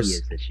Of NFC course.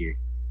 is this year,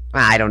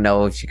 I don't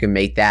know if you can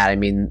make that. I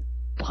mean,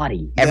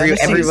 buddy. The NFC is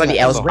everybody not-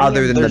 else the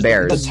other than the Rams-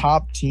 Bears. The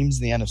top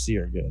teams in the NFC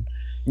are good.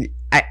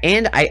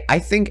 I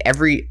think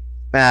every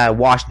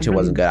Washington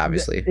wasn't good,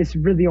 obviously. It's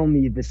really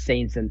only the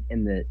Saints and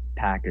the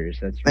Packers.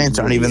 That's Saints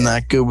aren't really even it.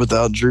 that good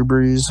without Drew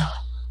Brees.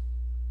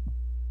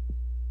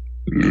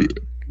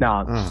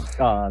 Nah,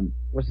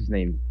 what's his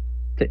name?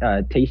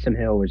 Taysom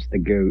Hill was the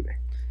GOAT.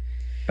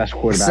 Best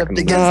quarterback Except in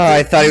the against league.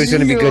 I thought he was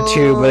going to be good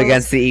too, but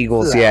against the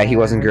Eagles, yeah, he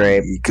wasn't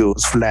great.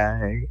 Eagles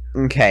flag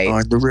Okay,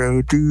 on the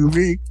road to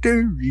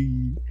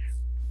victory.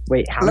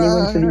 Wait, how many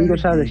wins did the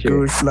Eagles have this year?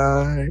 Eagles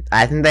fly.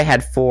 I think they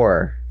had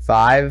 4,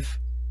 5,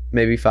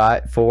 maybe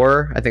 5,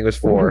 4. I think it was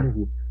 4.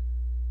 Ooh.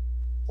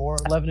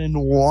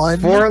 4-11-1.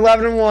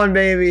 4-11-1,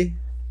 baby.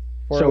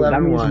 So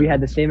that means 4-11-1. we had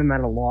the same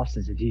amount of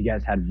losses if you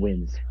guys had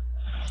wins.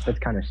 That's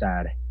kind of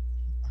sad.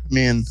 I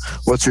mean,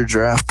 what's your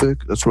draft pick?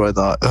 That's what I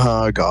thought.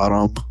 I got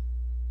him.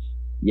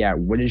 Yeah,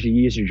 what did you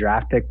use your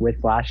draft pick with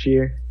last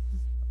year?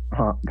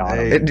 Got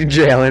him. Hey.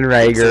 Jalen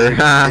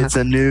Rager. It's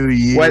a new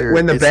year.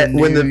 When the It's a be-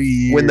 when the new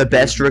year, when the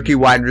best baby. rookie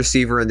wide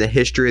receiver in the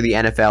history of the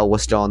NFL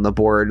was still on the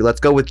board, let's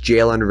go with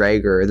Jalen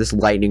Rager, this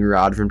lightning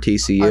rod from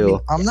TCU. I mean,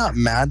 I'm not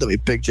mad that we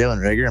picked Jalen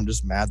Rager. I'm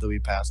just mad that we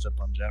passed up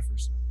on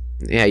Jefferson.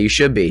 Yeah, you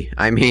should be.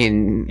 I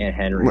mean, And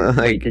Henry. Like-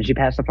 Wait, did you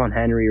pass up on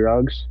Henry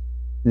Ruggs?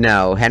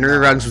 no, Henry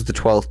Ruggs was the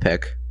 12th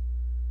pick.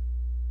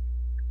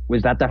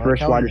 Was that the Well, first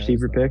Kelly wide knows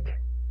receiver that. pick?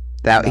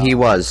 That No. he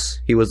was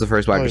the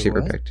first wide Wait,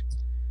 receiver what? picked.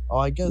 Oh,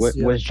 I guess. Was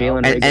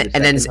Jalen And Rager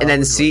and then second?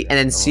 and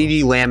then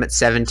CD Lamb at It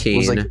 17.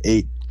 was like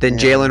 8. Then Yeah.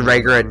 Jalen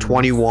Rager at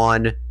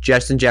 21,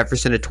 Justin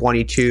Jefferson at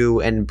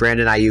 22, and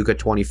Brandon Ayuk at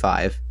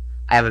 25.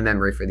 I have a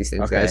memory for these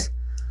things, Okay. guys.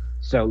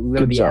 So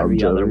literally job,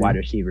 every other Joey. wide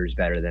receiver is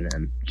better than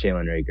him.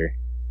 Jalen Rager.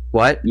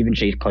 What? Even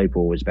Chase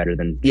Claypool was better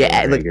than.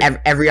 Yeah, Jalen like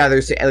Rager. every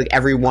other, like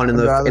everyone in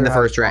the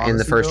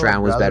first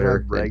round was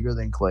better. Rager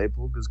than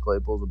Claypool because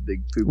Claypool's a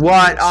big poop.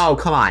 What? Oh,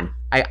 come on!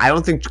 I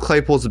don't think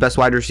Claypool's the best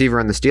wide receiver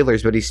on the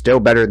Steelers, but he's still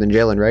better than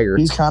Jalen Rager.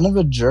 He's kind of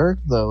a jerk,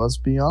 though. Let's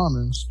be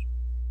honest.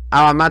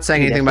 Oh, I'm not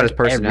saying Dude, anything that's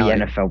about his like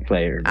personality. Every NFL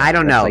player. I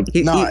don't That's know. like- He-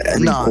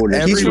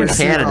 he's from every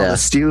Canada. on The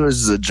Steelers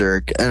is a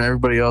jerk, and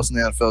everybody else in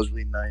the NFL is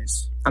really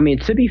nice. I mean,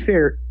 to be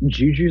fair,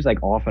 Juju's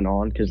like off and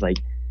on because like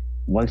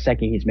one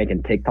second he's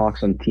making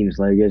TikToks on teams'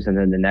 logos, and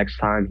then the next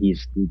time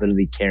he's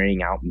literally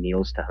carrying out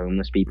meals to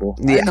homeless people.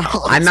 Yeah, I know,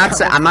 I'm it's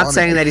not. I'm not funny.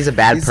 saying that he's a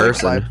bad He's like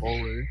person.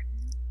 bipolar.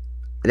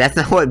 That's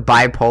not what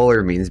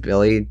bipolar means,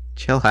 Billy.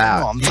 Chill No,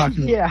 out. I'm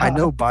talking. Yeah. I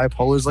know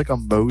bipolar is like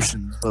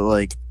emotions, but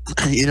like,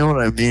 you know what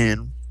I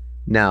mean.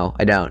 No,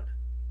 I don't.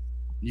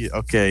 Yeah,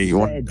 okay. You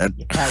want? Said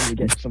you had to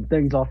get some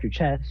things off your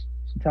chest.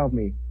 So tell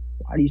me,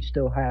 why do you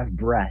still have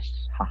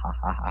breasts? Ha ha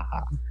ha ha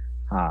ha.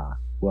 Ha.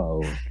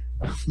 Whoa.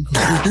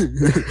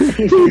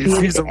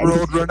 He's a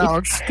world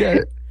renowned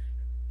skit.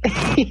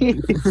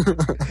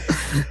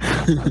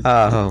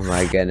 Oh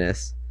my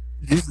goodness.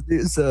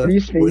 This,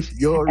 Eddie's face. with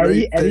your Eddie,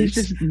 right Eddie's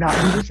face. just not.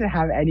 He doesn't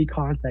have any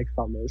context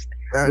on this.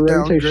 Down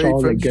Road to great Shaw,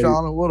 from the goat.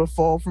 Shauna. What a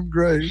fall from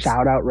grace.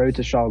 Shout out Road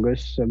to Shaw. Go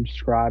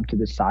subscribe to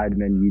the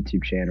Sidemen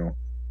YouTube channel.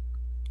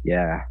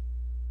 Yeah.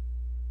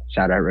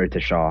 Shout out Road to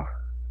Shaw.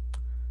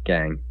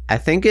 Gang. I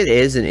think it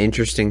is an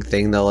interesting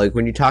thing though. Like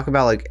when you talk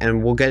about like,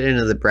 and we'll get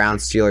into the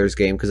Browns Steelers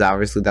game because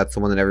obviously that's the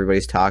one that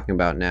everybody's talking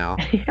about now.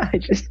 Yeah, I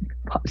just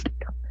paused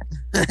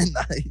it.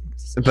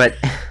 Nice. But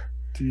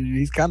Dude,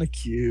 he's kind of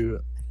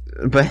cute.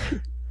 but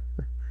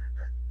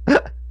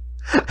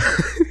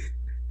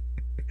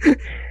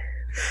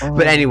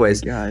But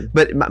anyways, God.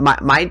 but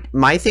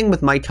my thing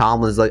with Mike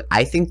Tomlin is like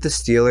I think the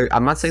Steelers.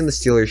 I'm not saying the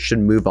Steelers should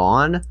move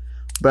on,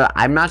 but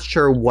I'm not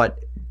sure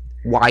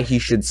why he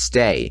should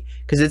stay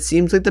because it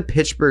seems like the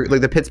Pittsburgh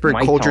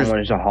Mike culture.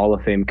 Tomlin is a Hall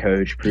of Fame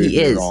coach. Prove He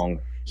me is. wrong.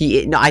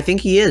 I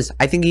think he is.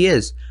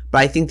 But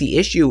I think the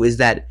issue is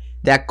that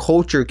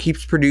culture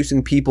keeps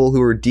producing people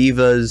who are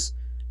divas,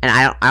 and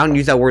I don't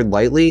use that word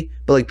lightly,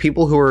 but like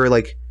people who are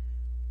like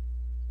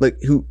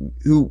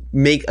who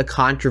make a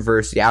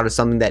controversy out of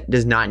something that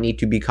does not need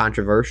to be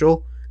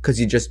controversial because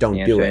you just don't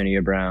do it.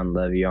 Antonio Brown,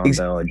 Le'Veon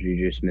Bell,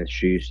 Juju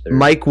Smith-Schuster,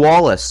 Mike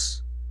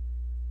Wallace,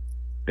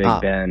 Big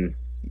Ben.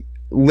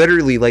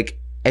 literally, like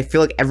I feel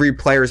like every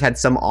player's had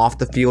some off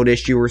the field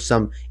issue or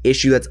some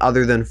issue that's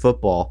other than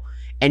football,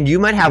 and you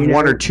might have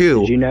one or two.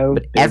 Did you know?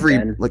 But Big every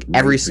Ben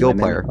every raped skill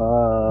women? player.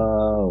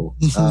 Oh.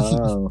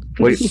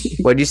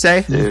 What'd you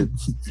say? Dude,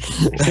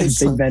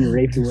 Big Ben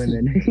raped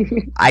women.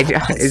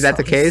 Is that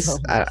the case?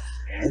 Yeah,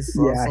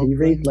 he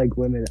raped like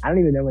women. I don't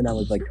even know when that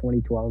was, like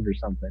 2012 or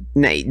something.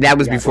 No, that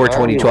was Yeah, before why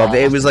are we 2012.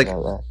 It was laughing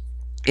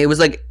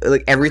like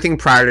about everything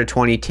prior to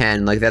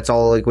 2010. Like that's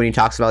all like when he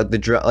talks about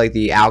like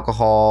the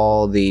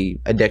alcohol, the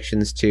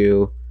addictions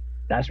to.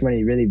 That's when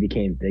he really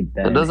became Big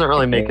Ben. That doesn't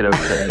really make it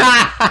okay.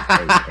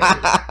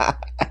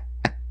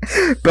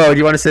 Bo, do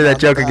you want to say that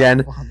joke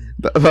again?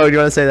 Bo, do you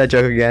want to say that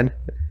joke again?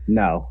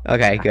 No.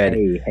 Okay, good.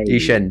 Hey, You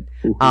shouldn't.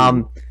 Ooh.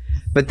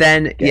 But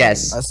then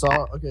yes, I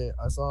saw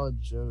a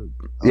joke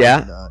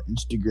Yeah? on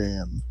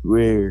Instagram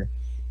where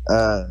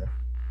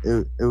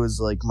it was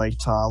like Mike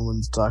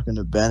Tomlin's talking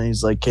to Ben.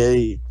 He's like,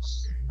 hey,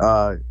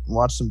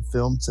 watch some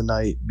film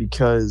tonight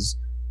because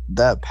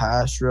that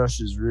pass rush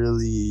is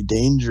really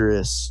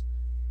dangerous.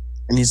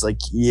 And he's like,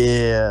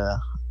 yeah,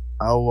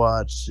 I'll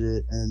watch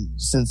it. And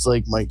since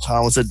like Mike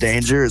Tomlin said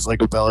danger is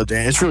like a Bella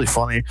Dane, it's really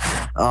funny.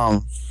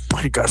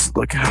 You guys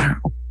look at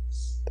her.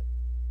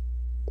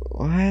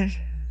 what?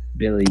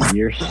 Billy,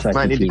 you're such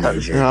Might a need to cut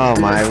this teenager. Oh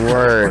my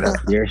word!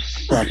 You're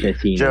such a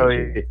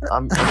teenager. Joey,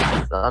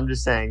 I'm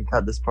just saying,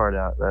 cut this part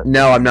out.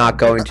 No, I'm not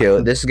going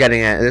to. This is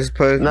getting it. This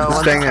is No,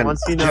 staying in.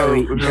 once you know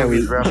Joey, who Joey,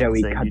 he's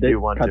referencing, cut, you this, do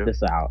want cut to.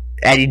 this out.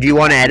 Eddie, do you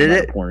want to edit Not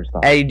it? porn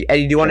stuff. Eddie, do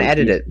you want to Joey,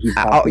 edit it? he's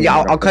I'll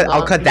cut. No,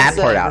 I'll cut I'm that just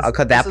part saying, out. I'll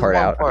cut this that is part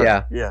one out. part.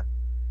 Yeah. Yeah.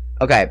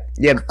 Okay.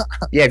 Yeah.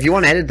 Yeah. If you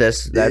want to edit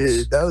this,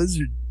 that's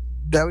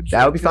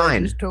That would be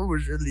fine. Just told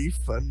was really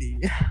funny.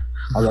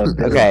 Although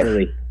Billy, Okay.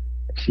 Billy,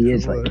 she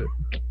is like,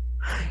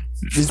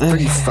 She's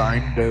pretty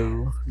fine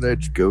though.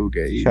 Let's go,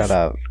 guys. shut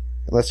up.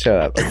 Let's shut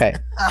up. Okay.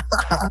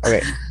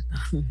 Okay.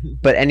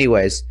 But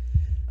anyways,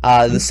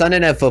 the Sunday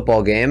Night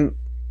Football game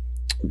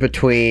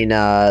between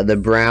the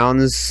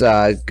Browns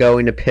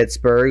going to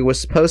Pittsburgh was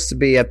supposed to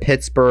be a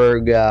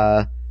Pittsburgh,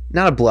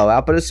 not a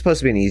blowout, but it was supposed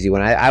to be an easy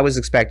one. I was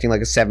expecting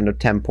like a 7 to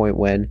 10 point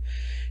win,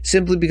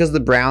 simply because the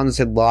Browns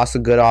had lost a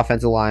good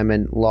offensive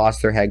lineman,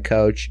 lost their head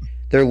coach.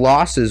 Their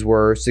losses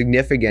were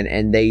significant,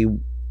 and they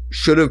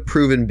should have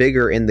proven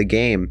bigger in the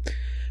game.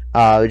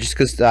 Just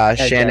because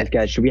Shannon.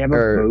 guys, should we have a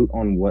or- vote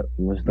on what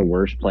was the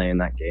worst play in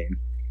that game?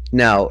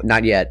 No,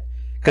 not yet.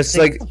 Because I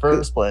think like, it's the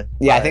first play.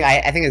 yeah, I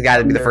think it's got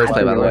to be the first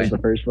play, by the It way. was the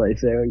first play,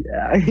 so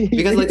yeah.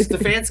 Because like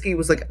Stefanski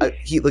was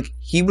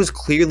he was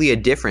clearly a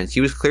difference.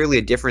 He was clearly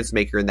a difference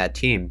maker in that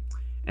team,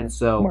 and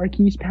so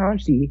Marquise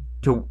Pouncey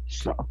to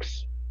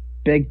sucks.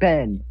 Big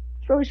Ben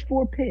throws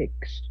 4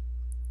 picks.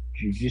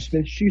 Juju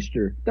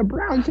Smith-Schuster. The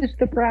Browns is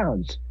the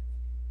Browns.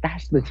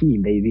 That's the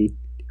team, baby.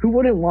 Who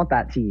wouldn't want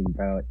that team,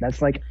 bro?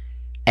 That's like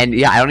and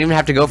yeah, I don't even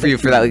have to go for you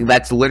for that. Like,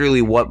 that's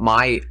literally what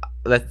my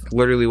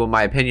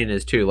opinion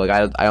is too. Like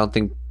I don't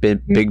think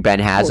Big Ben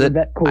has it.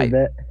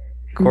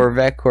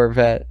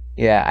 Corvette.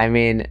 Yeah, I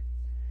mean,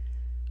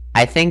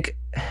 I think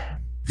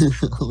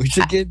We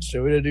should get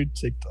Joey to do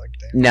TikTok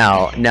dance.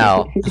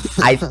 no.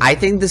 I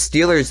think the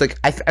Steelers like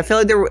I feel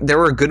like there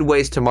were good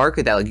ways to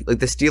market that. Like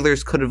the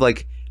Steelers could have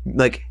like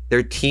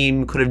their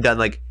team could have done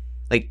like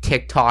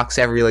TikToks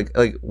every like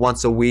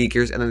once a week,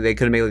 and then they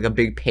could have made like a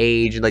big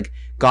page and like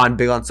gone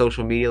big on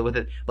social media with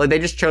it. But like, they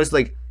just chose to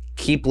like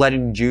keep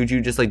letting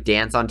Juju just like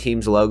dance on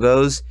teams'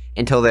 logos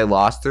until they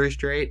lost 3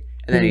 straight,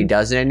 and then he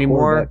doesn't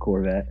anymore.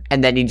 Corvette.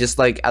 And then he just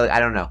like I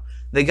don't know.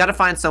 They got to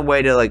find some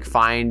way to like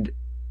find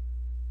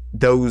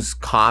those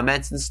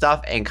comments and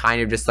stuff and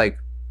kind of just like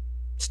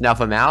snuff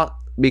them out,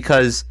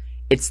 because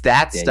it's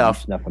that Yeah, stuff.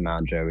 you snuff him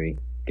out, Joey.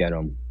 Get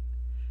him.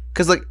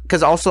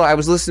 Because also I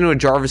was listening to a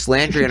Jarvis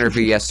Landry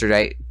interview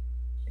yesterday,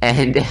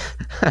 and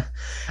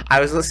I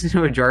was listening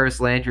to a Jarvis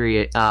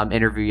Landry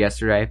interview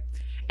yesterday,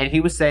 and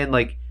he was saying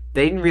like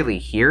they didn't really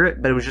hear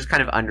it, but it was just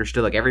kind of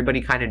understood. Like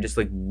everybody kind of just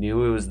like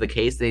knew it was the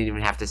case. They didn't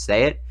even have to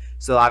say it.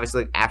 So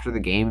obviously, like, after the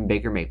game,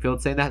 Baker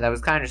Mayfield saying that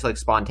was kind of just like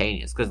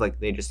spontaneous because like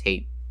they just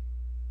hate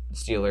the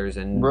Steelers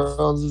and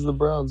Browns is the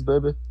Browns,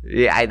 baby.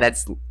 yeah,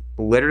 that's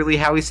literally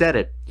how he said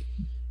it,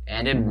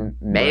 and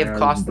it may have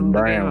cost them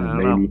the game. I don't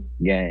know. baby.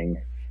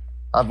 Gang.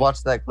 I've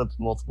watched that clip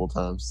multiple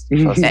times.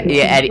 Yeah, Trust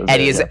me.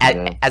 Eddie,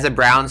 Yeah. as a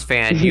Browns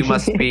fan, you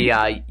must be.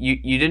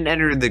 You didn't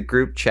enter the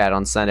group chat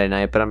on Sunday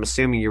night, but I'm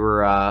assuming you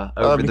were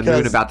over the moon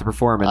because about the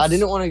performance. I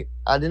didn't want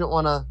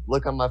to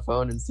look on my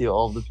phone and see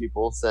all the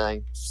people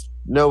saying,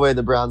 "No way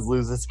the Browns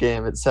lose this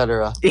game,"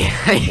 etc. Yeah,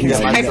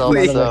 myself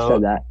exactly. so- None of us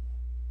said that.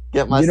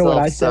 Get myself You know what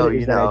I said so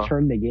is that I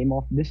turned the game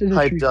off. This is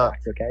a true hyped up.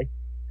 fact, okay?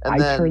 and I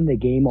then turned the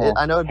game off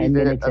I know it'd be 10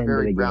 very, minutes a into the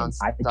very game. Browns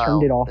I style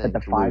turned it off at thing the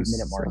to 5 lose,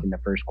 minute mark so. in the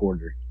first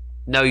quarter.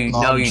 No, you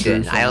Not a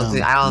didn't. true I don't fan.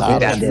 think Not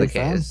that's a the true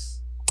fan.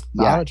 case.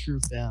 Not Yeah. a true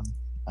fan.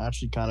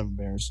 Actually, kind of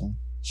embarrassing.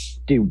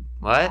 Dude,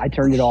 What? I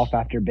turned it off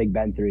after Big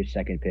Ben threw his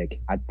second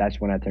pick.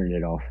 That's when I turned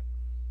it off.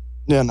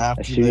 Yeah, and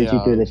after As soon as he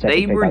threw the second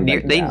They pick, were I was near,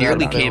 like, they yeah,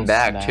 nearly that came was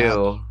back snap.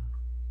 too.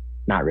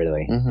 Not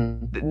really.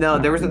 Mhm. No,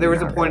 there was a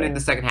Not point really. in the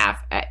second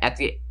half at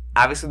the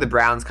obviously the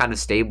Browns kind of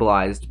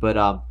stabilized,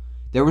 but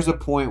there was a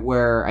point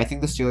where I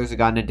think the Steelers had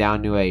gotten it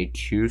down to a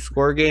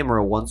 2-score game or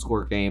a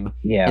 1-score game.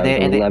 Yeah, And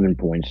it was they- 11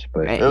 points,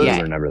 but It we was-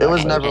 were never It that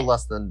was close. never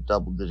less than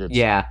double digits.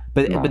 Yeah,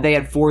 but No. they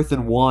had 4th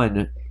and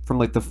 1 from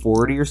like the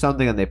 40 or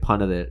something, and they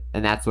punted it,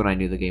 and that's when I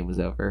knew the game was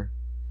over.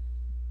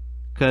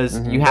 Because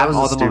Mhm. you That have was a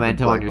all the stupid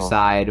momentum play on your call.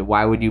 side.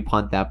 Why would you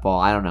punt that ball?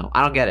 I don't know.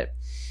 I don't get it.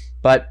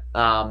 But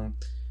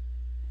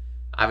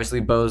obviously,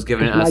 Bo's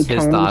giving us Mike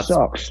his Tomlin thoughts.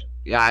 sucks.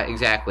 Yeah,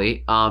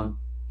 exactly.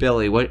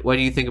 Billy, what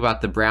do you think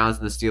about the Browns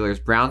and the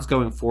Steelers? Browns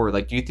going forward,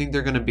 like, do you think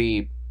they're going to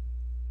be?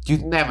 Do you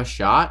think they have a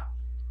shot?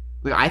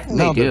 Like, I think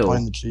No, they they're do.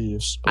 playing the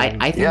Chiefs. I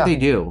think Yeah. they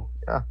do.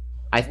 Yeah.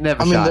 I think they have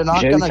a I mean, shot. they're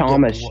not Joe gonna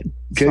Thomas- Get,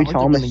 it's Joe not like they're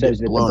Thomas gonna says get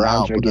that the blown Browns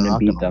out, are but they're gonna not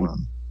beat gonna them.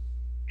 win.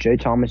 Joe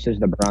Thomas says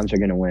the Browns are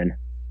going to win.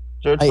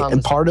 Joe Hey, Thomas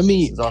and part of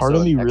me is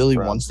also an really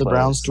ex-Browns wants the player,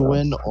 Browns to so-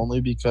 win only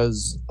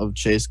because of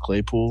Chase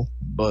Claypool,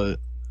 but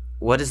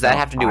What does that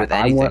have to do with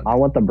anything? I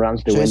want the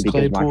Browns to Chase win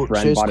because my Claypool-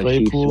 friend Chase bought a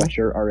Chiefs Claypool,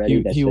 sweatshirt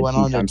already that he says went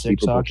on 2-time to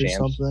Super Bowl TikTok or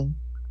champs. something.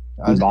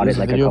 He bought There's it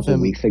like a video of couple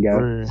him weeks ago,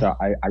 where- so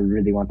I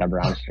really want the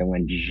Browns to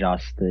win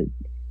just to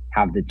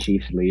have the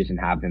Chiefs lose and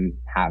have him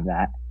have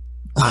that.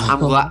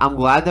 I'm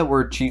glad that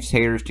we're Chiefs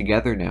haters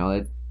together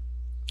now.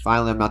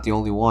 Finally, I'm not the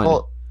only one.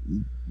 Well,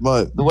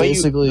 But the way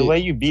basically,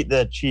 you beat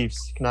the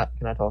Chiefs. Can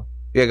I talk?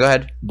 Yeah, go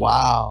ahead.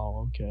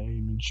 wow. Okay, I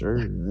mean, sure.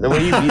 The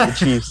way you beat the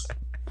Chiefs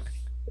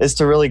is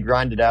to really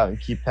grind it out and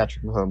keep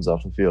Patrick Mahomes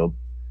off the field.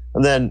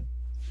 And then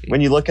when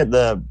you look at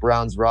the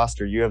Browns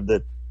roster, you have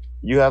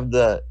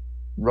the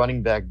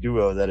running back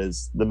duo that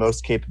is the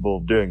most capable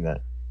of doing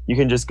that. You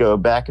can just go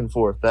back and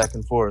forth.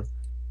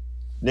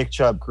 Nick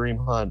Chubb,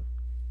 Kareem Hunt.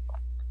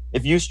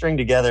 If you string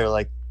together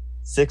like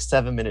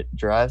 6-7 minute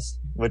drives,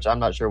 which I'm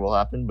not sure will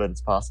happen, but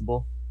it's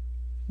possible,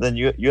 then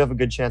you have a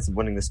good chance of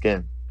winning this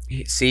game.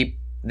 See,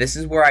 this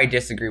is where I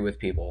disagree with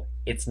people.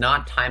 It's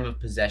not time of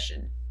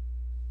possession.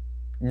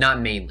 Not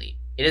mainly.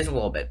 It is a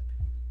little bit.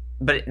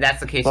 But that's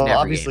the case Well, in every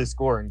obviously game.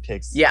 scoring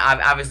takes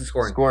Obviously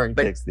scoring.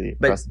 But- takes the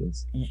but-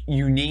 precedence.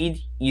 You need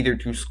either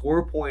to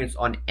score points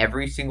on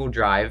every single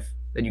drive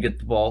that you get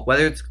the ball,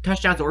 whether it's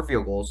touchdowns or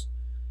field goals,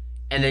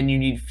 and then you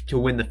need to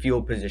win the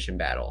field position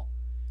battle.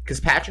 Because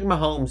Patrick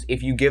Mahomes,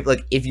 if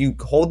you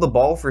hold the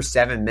ball for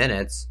 7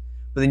 minutes,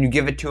 but then you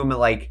give it to him at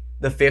like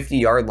the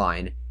 50-yard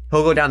line,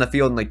 he'll go down the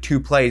field in like 2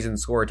 plays and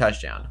score a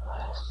touchdown.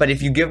 But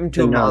if you give him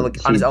to him No,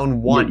 on his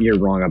own one, You're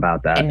wrong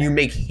about that. and you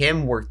make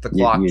him work the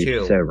clock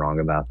You're too, so wrong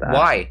about that.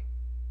 why?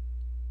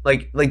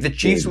 Like the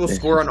Chiefs Dude, will this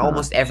score is on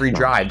almost not- every it's not.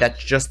 drive.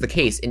 That's just the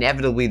case.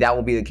 Inevitably, that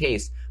will be the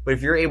case. But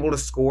if you're able to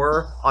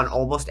score on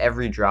almost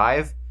every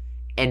drive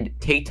and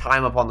take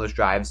time up on those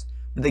drives,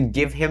 but then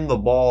give him the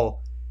ball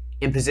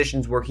in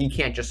positions where he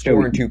can't just score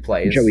Joey, in 2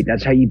 plays. Joey,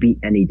 that's how you beat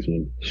any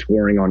team.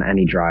 Scoring on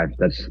any drive.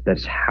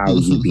 That's how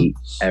you beat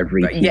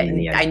every But team yeah, in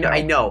the NFL.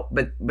 I know,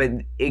 but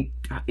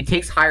it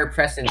takes higher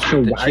precedence So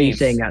with the why are you Chiefs.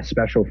 saying that's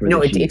special for No,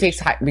 the it Chiefs? takes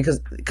high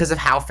because of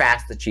how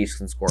fast the Chiefs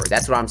can score.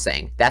 That's what I'm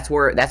saying. That's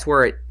where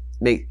it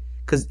makes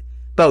because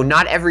Bo,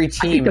 not every I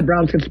think team. the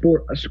Browns can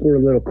score a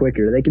little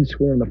quicker. They can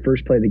score on the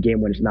first play of the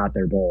game when it's not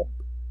their ball.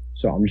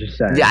 So I'm just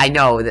saying. Yeah, I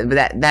know,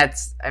 but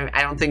that's.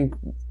 I don't think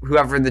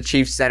whoever the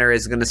Chiefs center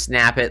is going to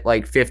snap it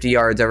like 50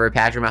 yards over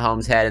Patrick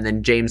Mahomes' head, and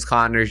then James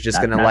Conner's just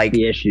going to That's like.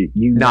 the issue.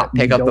 not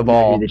pick you up the don't know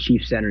ball. who the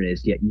Chiefs center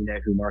is, yet you know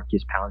who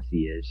Marcus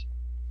Pouncey is.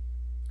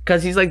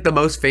 Because he's like the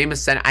most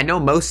famous center. I know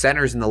most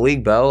centers in the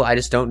league, Bo. I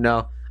just don't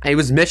know. It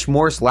was Mitch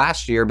Morse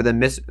last year, but then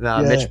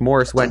Mitch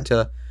Morse went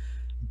to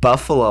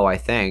Buffalo, I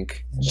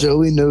think.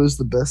 Joey knows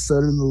the best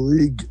center in the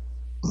league.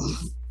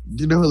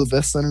 Do you know who the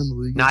best center in the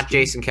league Not is?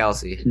 Jason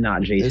Kelsey. It's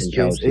not It's Jason Jason,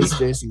 Kelsey. it's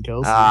Jason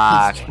Kelsey.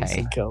 Ah, It's okay.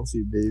 Jason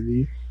Kelsey,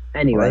 baby.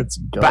 Anyway, Let's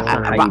go. But,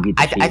 How you beat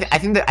the Chiefs.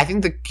 I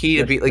think the key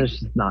to beat like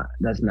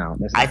that's not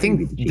I how you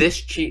beat think the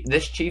Chiefs.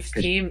 this Chiefs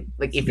team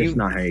like if That's you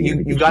not how you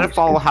beat the got to Chiefs,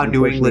 follow 'cause how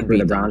New unfortunately England for the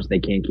beat them. Browns, they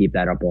can't keep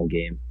that up all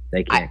game.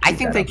 They can't. I keep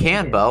think that they up in the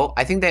can, game. Bo.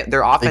 I think that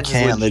their offense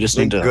can, is they just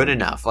need to- good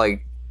enough.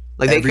 Like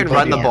they can Everybody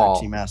run the on ball.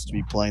 Team has to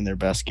be playing their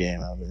best game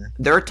ever.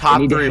 They're a They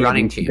top need to 3 hand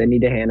running them- team. They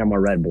need to hand them a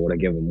Red Bull to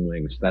give them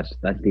wings. That's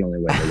the only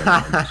way they're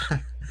gonna win.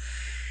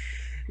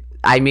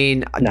 I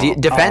mean, No,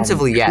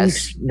 defensively,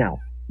 yes. Chiefs, no.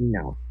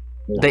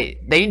 They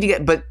need to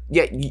get, but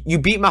yeah, you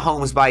beat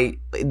Mahomes by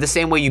the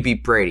same way you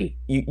beat Brady.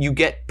 You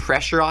get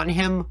pressure on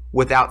him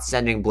without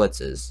sending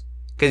blitzes.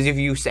 Because if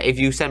you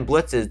send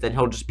blitzes, then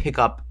he'll just pick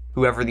up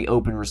whoever the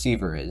open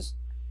receiver is,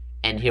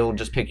 and he'll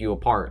just pick you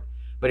apart.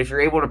 But if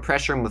you're able to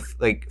pressure him with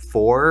like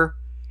 4,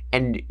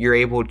 and you're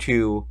able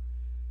to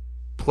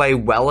play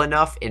well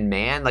enough in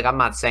man, like I'm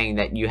not saying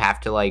that you have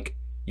to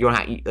you don't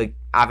have like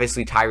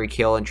obviously Tyreek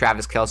Hill and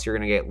Travis Kelce are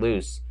gonna get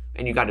loose,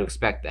 and you got to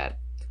expect that.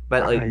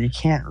 But You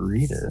can't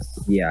read it.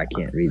 Yeah, I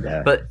can't read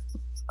that. but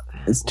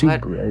It's too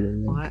What? bright.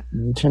 What?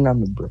 You turn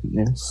down the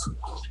brightness.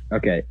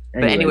 Okay.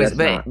 But anyways,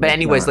 that's but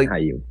anyways, not like- how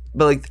you.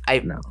 But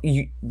No.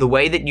 the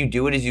way that you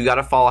do it is you got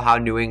to follow how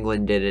New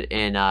England did it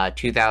in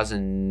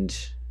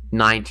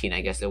 2019,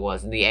 I guess it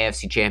was, in the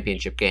AFC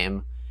Championship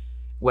game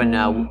when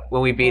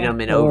we beat them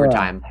in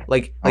overtime.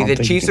 Like I don't the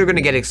think Chiefs you are going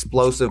to can do get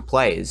explosive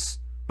plays,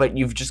 but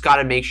you've just got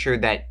to make sure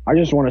that I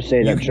just want to say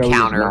You that can Joey's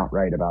counter, not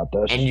right about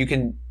this. and you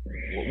can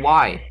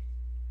why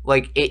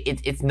like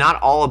it's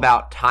not all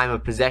about time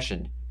of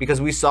possession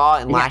because we saw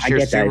in last I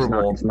year's get that. Super It's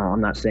not, Bowl. it's not.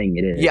 I'm not saying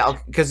it is. Yeah,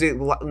 because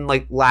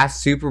like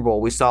last Super Bowl,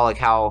 we saw like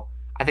how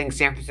I think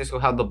San Francisco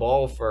held the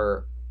ball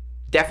for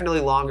definitely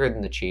longer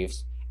than the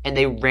Chiefs, and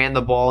they ran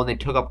the ball and they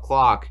took up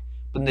clock,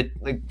 but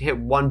they hit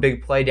one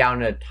big play down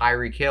to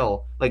Tyreek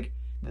Hill. Like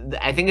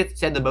I think it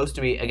said the most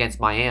to me against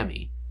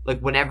Miami. Like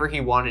whenever he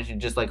wanted to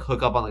just like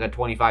hook up on like a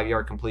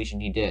 25-yard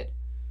completion, he did.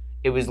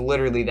 It was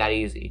literally that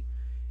easy.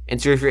 And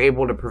so if you're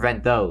able to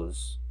prevent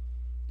those,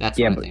 that's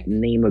Yeah, what I but think.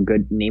 name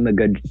a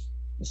good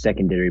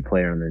secondary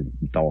player on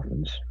the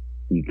Dolphins.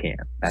 You can't.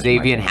 That's my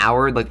Xavier point.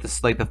 Howard, like the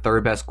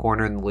 3rd best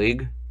corner in the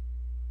league.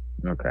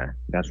 Okay,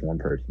 that's one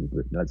person.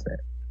 But that's it.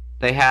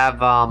 They have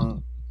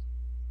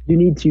You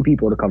need 2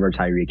 people to cover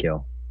Tyreek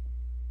Hill.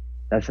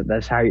 That's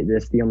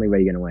the only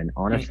way you're gonna win.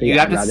 Honestly, You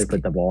have I'd to rather sk-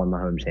 put the ball in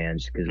Mahomes'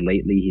 hands because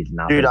lately he's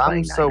not. Dude, been I'm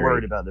playing so that great.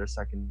 worried about their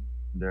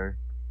secondary.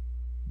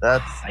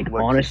 That's Like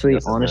what honestly,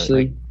 keeps us in there. honestly,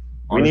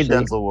 we need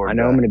honestly, Denzel Ward. I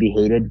know I'm back. gonna be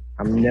hated.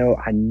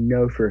 I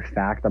know for a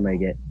fact I'm gonna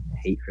get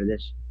hate for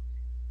this,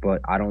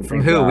 but I don't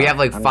From think. who? We have,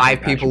 like, I don't 5 think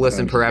Patrick people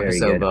listen Mahomes per is very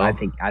episode, good. Bo. I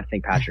think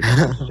Patrick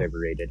Mahomes is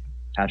overrated.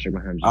 Patrick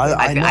Mahomes. Is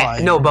I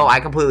overrated. know, no, Bo, I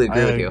completely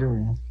agree with you.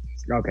 agree.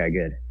 Okay,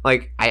 good.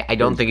 Like, I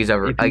don't think he's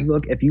over. If Like, you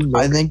look,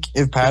 I think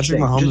if Patrick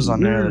Just- Mahomes is on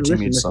there, the listen,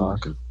 team would listen,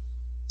 suck. listen.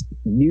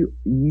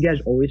 You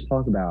guys always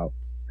talk about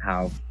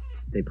how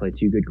they play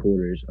 2 good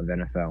quarters of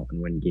NFL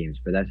and win games,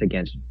 but that's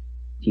against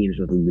teams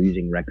with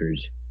losing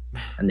records,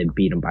 and they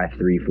beat them by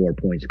 3-4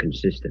 points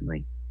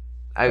consistently.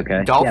 Okay.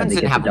 Yeah, Dolphins they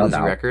didn't get have the a losing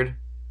dub out. record.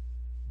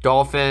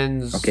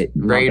 Dolphins, Okay,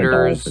 not the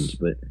Raiders. Dolphins,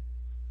 but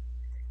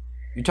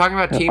You're talking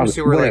about teams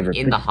who were whatever, like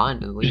in the but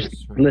hunt at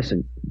least.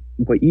 listen.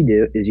 What you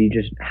do is you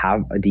just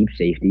have a deep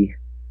safety,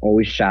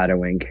 always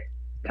shadowing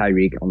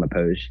Tyreek on the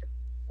post.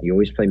 You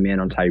always play man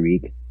on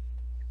Tyreek.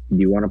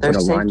 You want to put Their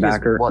a safety is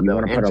linebacker. what, You though?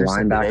 want to put a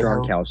Anderson, linebacker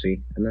on Dedejo?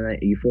 Kelsey, and then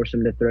you force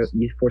him to throw.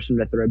 You force him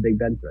to throw big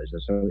Ben throws.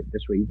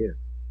 That's what you do.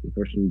 You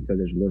force him to throw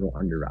those little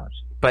under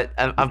routes. But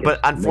Because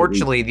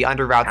unfortunately, the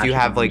under routes you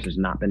Patrick have Mahomes like has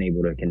not been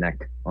able to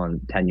connect on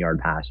 10-yard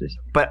passes.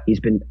 But- he's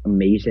been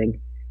amazing.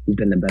 He's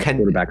been the best Can-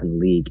 quarterback in the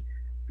league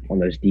on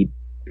those deep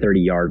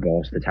 30-yard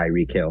balls to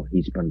Tyreek Hill.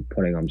 He's been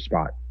putting them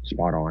spot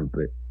on,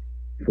 but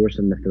force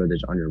him to throw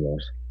those under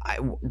balls.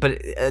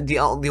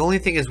 the only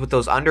thing is with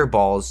those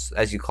underballs,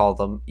 as you call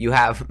them, you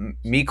have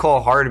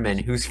Mecole Hardman,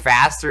 who's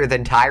faster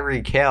than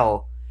Tyreek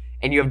Hill,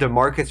 and you have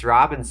Demarcus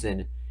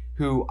Robinson,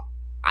 who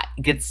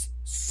gets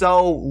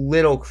so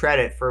little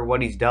credit for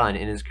what he's done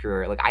in his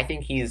career. Like I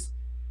think he's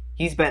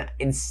been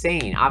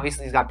insane.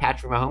 Obviously, he's got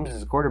Patrick Mahomes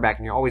as a quarterback,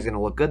 and you're always going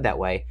to look good that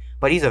way.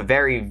 But he's a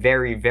very,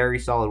 very, very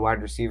solid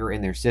wide receiver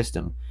in their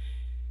system.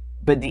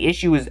 But the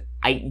issue is,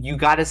 you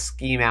got to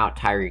scheme out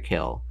Tyreek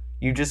Hill.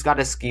 You just got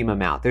to scheme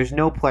him out. There's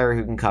no player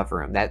who can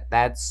cover him.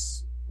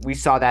 We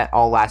saw that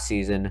all last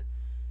season.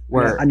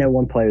 Where I know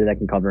one player that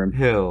can cover him.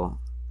 who?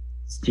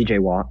 TJ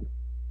Watt.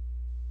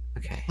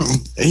 Okay.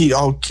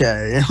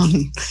 Okay.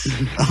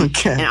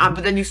 Okay.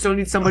 But then you still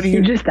need somebody You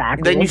who. just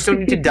tackle Then you him. still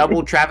need to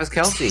double Travis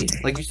Kelce.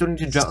 Like you still need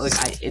to it's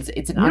an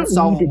You don't need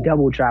unsolvable. to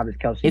double Travis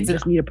Kelsey. You It's an-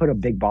 just need to put a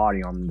big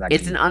body on him. That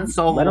It's can- an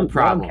unsolvable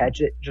problem. Let him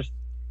catch it. Just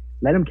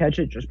let him catch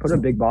it. Just put a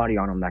big body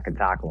on him that can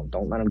tackle him.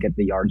 Don't let him get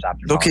the yards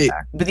after Okay.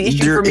 contact. But the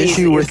issue Your for me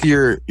issue is, with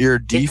your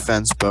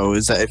defense, Bo,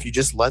 is that if you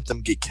just let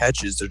them get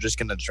catches, they're just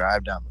gonna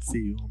drive down the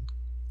field.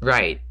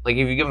 right. Like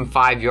if you give them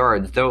 5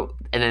 yards,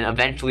 and then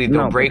eventually No,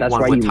 they'll but break that's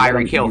one why with you let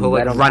Tyreek him- Hill. you He'll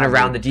let like him run have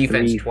around the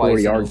defense 3-4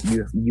 twice. yards.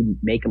 You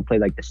make him play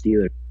like the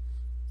Steelers.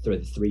 Throw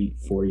the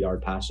 3-4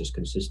 yard passes I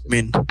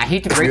consistently. mean, I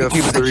hate to break you it to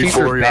you, have but the Chiefs are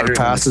 3-4 better. yard Than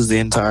passes the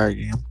entire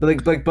game.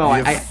 but like Bo,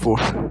 You have four.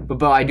 But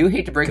Bo, I do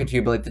hate to break it to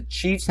you, but like the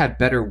Chiefs have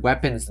better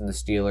weapons than the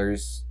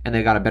Steelers, and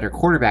they got a better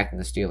quarterback than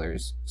the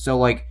Steelers. So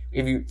like,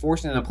 if you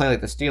force them to play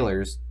like the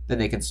Steelers, then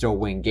they can still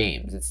win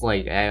games. It's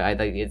like I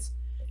think it's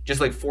just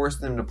like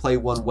forcing them to play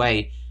one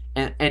way,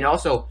 and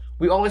also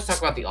we always talk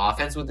about the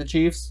offense with the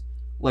Chiefs.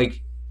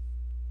 Like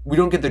we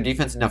don't give their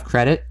defense enough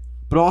credit,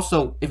 but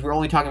also if we're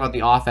only talking about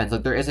the offense,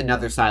 like there is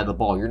another side of the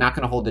ball. You're not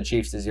going to hold the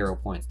Chiefs to 0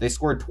 points. They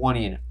scored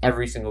 20 in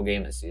every single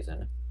game this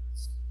season.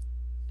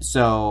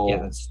 So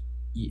Yeah,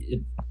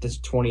 this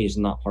 20 is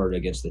not hard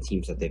against the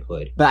teams that they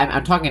played. but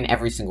I'm talking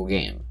every single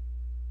game.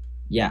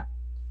 Yeah,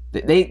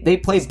 They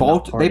play It's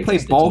not hard They play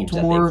against the teams that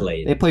they Baltimore.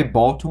 played. They play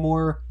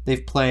Baltimore.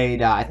 They've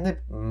played. I think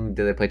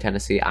did they play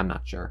Tennessee? I'm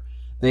not sure.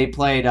 They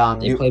played.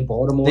 they played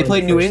Baltimore. They in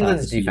played the New first half of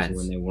England's the season defense.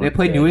 when They weren't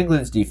played good. New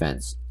England's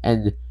defense,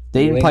 and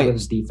they New didn't play.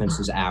 England's defense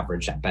is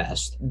average at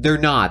best. They're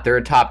not. They're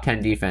a top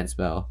 10 defense,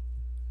 Bill.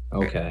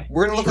 Okay.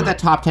 We're gonna look at that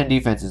top 10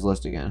 defenses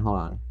list again. Hold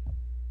on.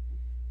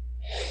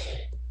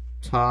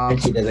 Top. I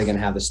think they're going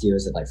to have the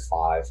Steelers at like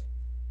 5.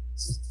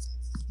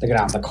 They're going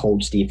to have the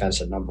Colts defense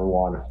at number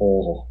 1.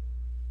 Oh.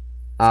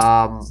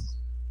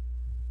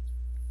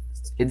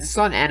 It's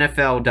on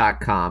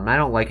NFL.com. I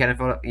don't like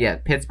NFL. Yeah,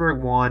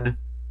 Pittsburgh 1.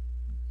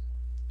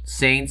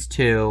 Saints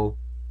 2.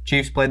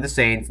 Chiefs played the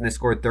Saints and they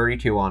scored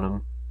 32 on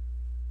them.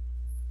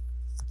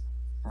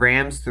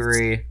 Rams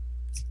 3.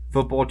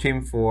 Football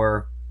team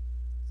 4.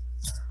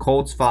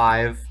 Colts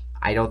 5.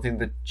 I don't think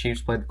the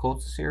Chiefs played the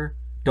Colts this year.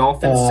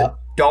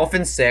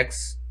 Dolphins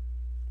 6.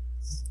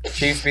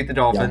 Chiefs beat the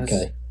Dolphins. Yeah,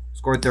 okay.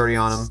 Scored 30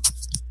 on them.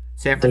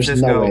 San There's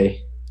Francisco, no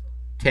way.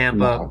 Tampa,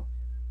 No.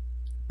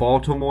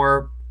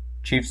 Baltimore.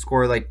 Chiefs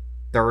scored like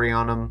 30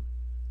 on them.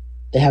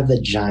 They have the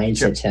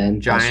Giants at 10.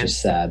 That's Giants.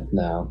 just sad.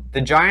 No.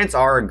 The Giants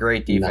are a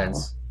great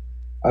defense.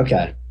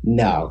 Okay.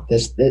 No.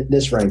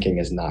 This ranking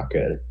is not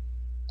good.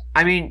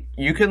 I mean,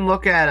 you can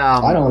look at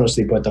I'd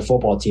honestly put the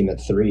football team at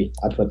 3.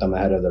 I'd put them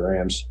ahead of the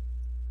Rams.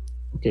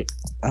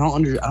 I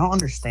don't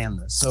understand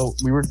this. So I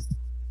think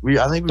we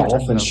were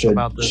Dolphins talking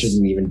about this.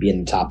 shouldn't even be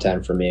in the top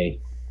 10 for me.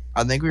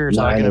 I think we were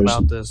talking Niners,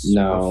 about this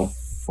no.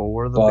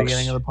 before the Bucks,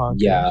 beginning of the podcast.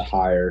 Yeah,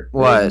 higher.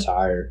 What? Ravens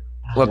higher.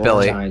 what,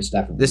 Billy? Giants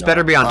definitely This not.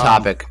 better be on Um,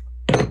 topic.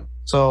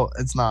 So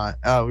it's not.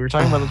 We were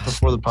talking about this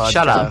before the podcast.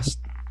 Shut up.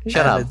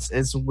 Shut and up.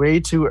 It's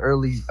way too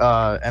early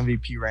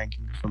MVP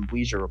ranking from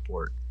Bleacher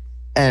Report.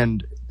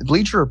 And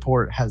Bleacher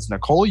Report has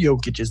Nikola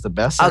Jokic is the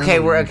best. center Okay,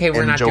 in the we're league,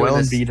 and not Joel doing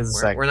this. Embiid is the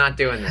We're second. not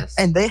doing this.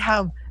 And they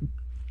have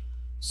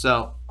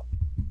So,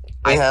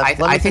 They have,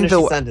 let me finish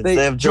the sentence. They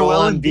have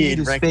Joel Embiid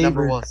is ranked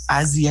number favored 1.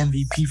 as the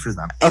MVP for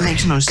them. It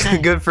makes no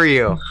sense. good for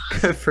you.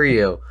 Good for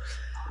you.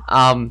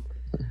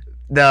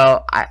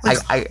 Though I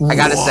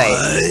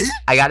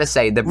gotta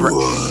say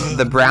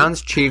the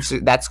Browns Chiefs,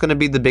 that's gonna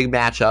be the big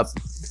matchup.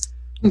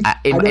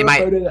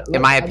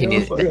 In my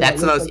opinion,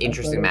 that's the most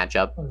interesting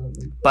matchup.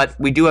 But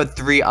we do have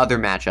 3 other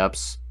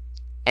matchups,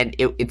 and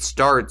it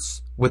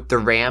starts with the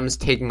Rams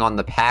taking on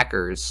the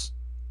Packers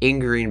in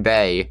Green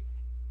Bay.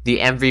 The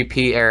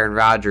MVP Aaron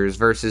Rodgers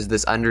versus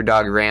this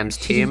underdog Rams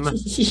team.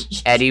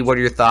 Eddie, what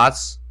are your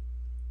thoughts?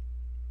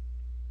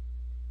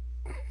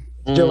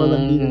 Joel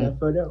Embiid in that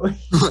photo.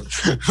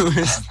 Who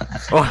is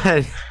that?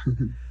 What?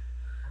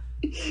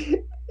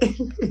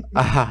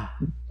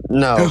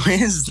 No, Who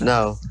is that?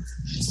 no.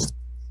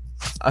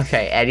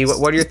 Okay, Eddie,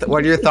 what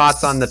are your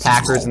thoughts on the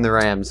Packers and the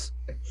Rams?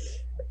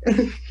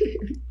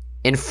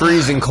 In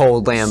freezing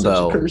cold Such a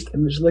Lambeau. cursed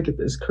image. Look at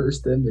this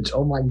cursed image.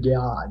 Oh my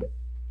god.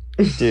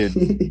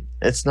 Dude,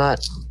 it's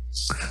not.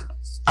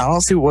 I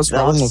don't see what's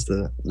wrong with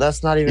it.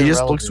 That's not even. He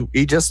just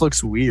relevant.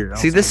 looks weird. I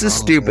don't See, this see is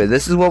what's wrong with stupid. it.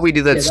 This is what we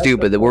do that's that's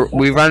stupid. the-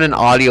 We run an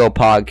audio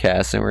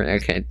podcast and we're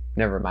okay.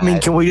 Never I mind. mean,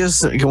 can we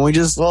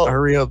just Well,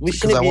 hurry up? we Because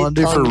shouldn't I be want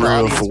to do telling the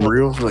audience for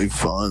real, for like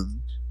fun.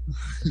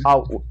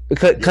 Oh,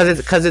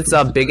 because it's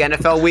a big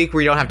NFL week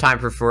where you don't have time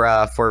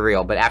for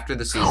real. But after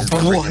the season,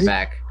 we'll bring What? it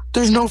back.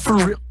 There's no for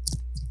real.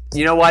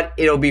 You know what?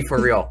 It'll be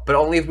for real, but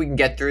only if we can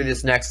get through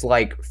this next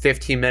like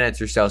 15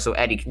 minutes or so. So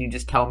Eddie, can you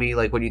just tell me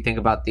like what do you think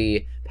about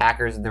the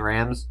Packers and the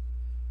Rams?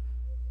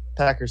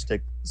 Packers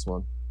take this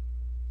one.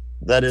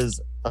 That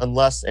is,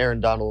 unless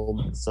Aaron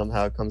Donald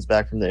somehow comes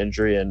back from the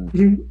injury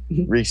and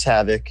wreaks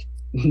havoc.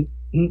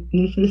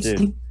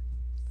 Dude,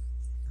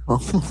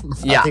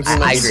 Yeah, I think we I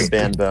might agree. get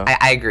the Banbo.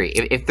 I agree.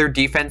 If their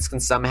defense can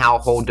somehow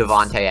hold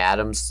Devontae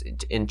Adams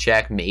in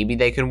check, maybe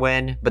they can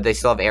win. But they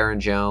still have Aaron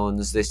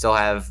Jones. They still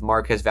have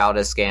Marcus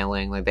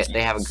Valdez-Scantling. Like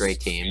they have a great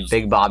team.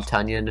 Big Bob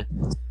Tunyon.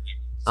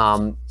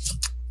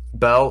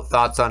 Bo,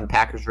 thoughts on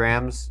Packers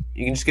Rams?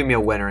 You can just give me a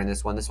winner in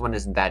this one. This one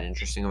isn't that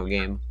interesting of a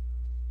game.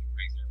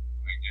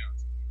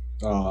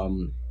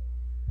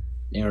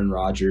 Aaron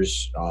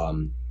Rodgers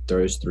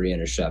throws 3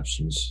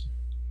 interceptions,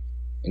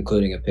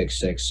 including a pick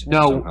 6.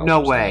 No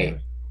Somehow way.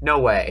 No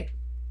way.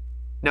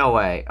 No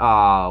way.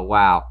 Oh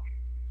wow.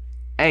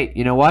 Hey,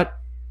 you know what?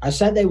 I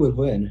said they would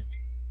win.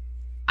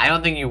 I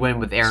don't think you win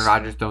with Aaron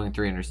Rodgers throwing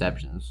 3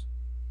 interceptions.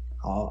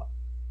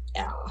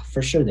 Yeah,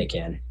 for sure they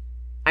can.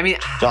 I mean,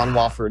 John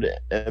Wofford,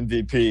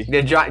 MVP.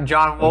 the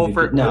John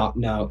Wolford. No.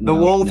 The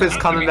Wolf is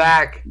coming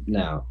back.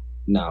 No.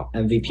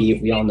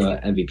 MVP. We all know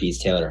MVP is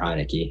Taylor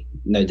Heineke.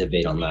 No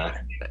debate on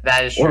that.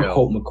 That is Or true.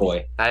 Colt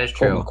McCoy. That is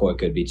Colt true. McCoy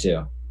could be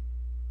too.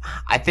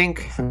 I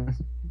think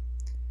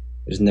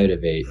There's no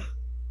debate.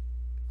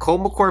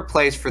 Colt McCoy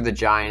plays for the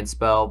Giants,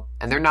 Bo,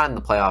 and they're not in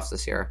the playoffs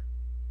this year.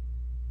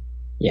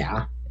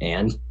 Yeah,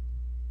 and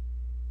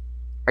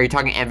Are you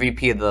talking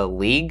MVP of the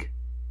league?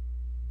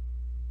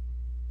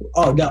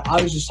 oh no,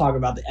 I was just talking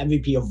about the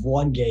MVP of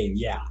one game.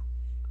 Yeah,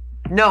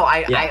 No,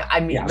 Yeah. I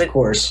mean, yeah, but, of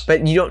course.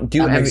 but you don't do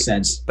That makes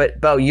sense.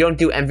 But Bo, you don't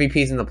do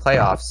MVPs in the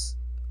playoffs.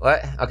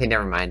 What? Okay,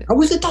 never mind. I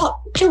was the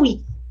top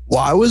Joey.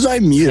 Why was I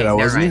muted? Okay, I never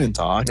wasn't mind. even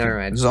talking. Never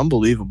mind. It's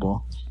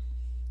unbelievable.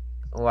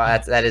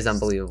 Well, that is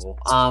unbelievable.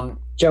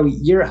 Joey,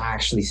 you're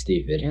actually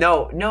stupid.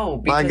 No, Well,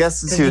 because I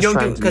guess it's 'cause he was you don't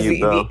trying to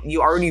mute, Bo.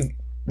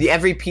 the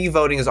MVP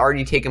voting has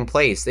already taken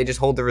place. They just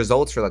hold the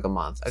results for like a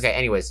month. Okay,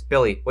 anyways,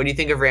 Billy, what do you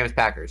think of Rams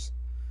Packers?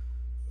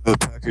 The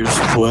Packers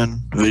win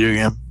video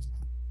game.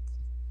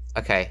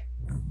 Okay,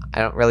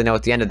 I don't really know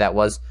what the end of that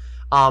was.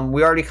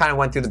 We already kind of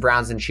went through the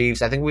Browns and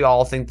Chiefs. I think we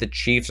all think the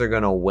Chiefs are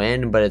going to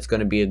win, but it's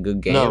going to be a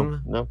good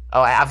game. No.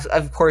 Oh,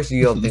 of course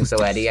you don't think so,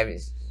 Eddie. I mean,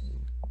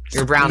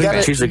 you're a Browns You fan.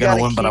 gotta- Chiefs are you going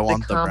to gotta win, but I keep the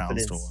want the Browns to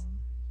confidence. win.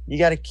 You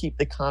got to keep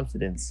the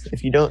confidence.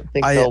 If you don't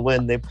think I- they'll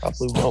win, they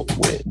probably won't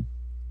win.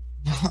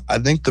 I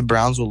think the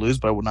Browns will lose,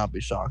 but I would not be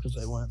shocked if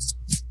they win.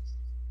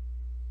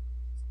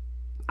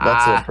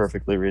 That's Ah. a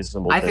perfectly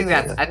reasonable. I think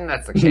take,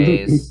 that's the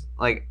case.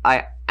 Like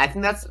I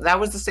think that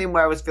was the same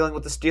way I was feeling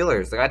with the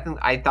Steelers. Like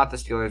I thought the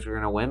Steelers were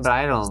going to win, but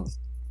I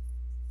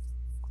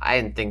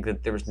didn't think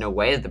that there was no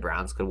way that the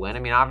Browns could win. I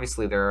mean,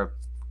 obviously they're a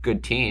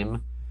good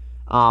team.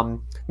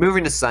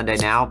 Moving to Sunday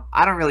now.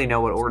 I don't really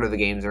know what order the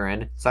games are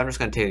in, so I'm just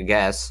going to take a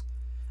guess.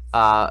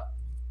 The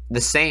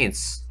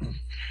Saints.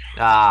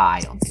 I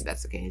don't think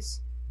that's the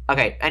case.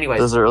 Okay. Anyways.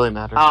 Does it really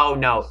matter? Oh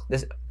no.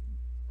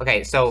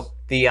 Okay, so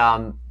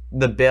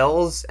the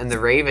Bills and the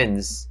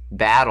Ravens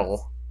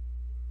battle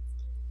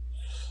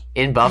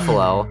in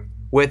Buffalo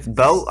with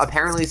Bo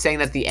apparently saying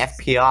that the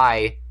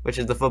FPI, which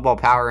is the Football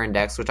Power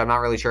Index, which I'm not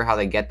really sure how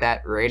they get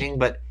that rating,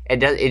 but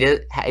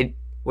it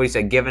what do you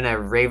say, given a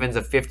Ravens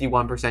a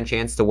 51%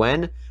 chance to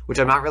win, which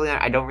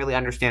I don't really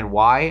understand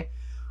why.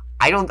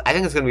 I think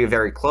it's going to be a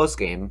very close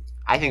game.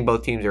 I think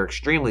both teams are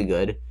extremely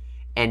good.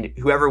 And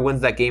whoever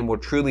wins that game will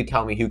truly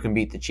tell me who can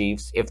beat the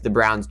Chiefs if the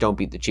Browns don't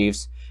beat the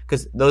Chiefs.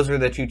 Because those are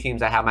the two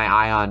teams I have my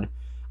eye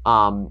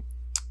on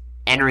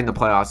entering the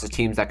playoffs as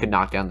teams that could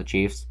knock down the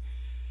Chiefs.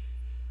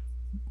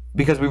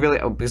 Because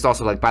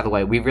also, like, by the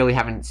way, we really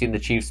haven't seen the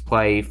Chiefs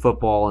play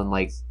football in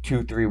like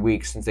 2-3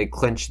 weeks since they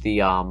clinched the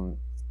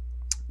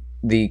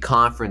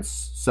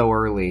conference so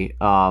early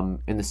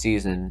in the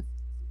season,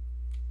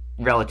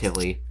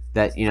 relatively,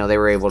 that, you know, they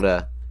were able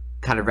to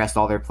kind of rest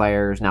all their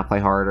players, not play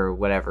hard or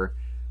whatever.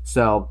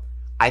 So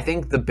I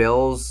think the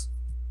Bills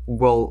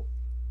will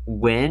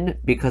win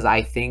because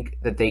I think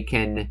that they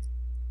can.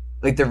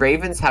 Like, the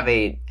Ravens have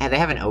an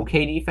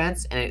okay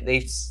defense, and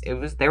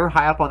they were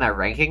high up on that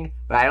ranking,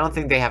 but I don't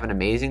think they have an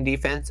amazing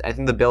defense. I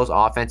think the Bills'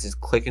 offense is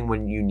clicking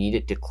when you need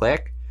it to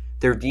click.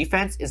 Their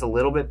defense is a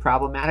little bit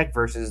problematic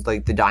versus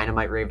like the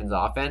Dynamite Ravens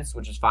offense,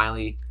 which has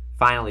finally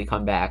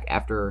come back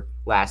after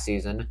last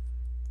season.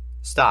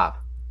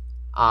 Stop.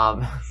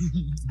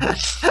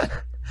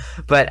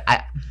 But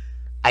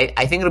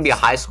I think it'll be a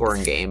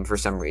high-scoring game for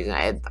some reason.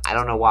 I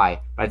don't know why,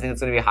 but I think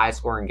it's going to be a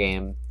high-scoring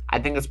game. I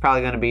think it's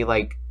probably going to be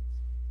like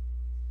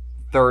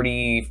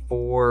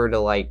 34 to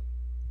like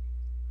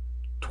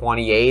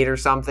 28 or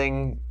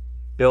something.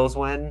 Bills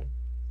win.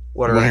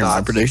 What are Want to your hear my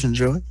thoughts? prediction,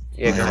 Joey?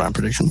 Yeah, Want to go hear my ahead.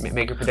 prediction?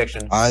 Make your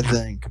prediction. I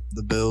think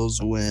the Bills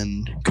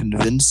win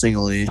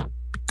convincingly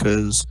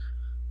because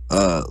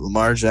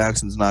Lamar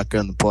Jackson's not good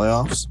in the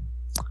playoffs,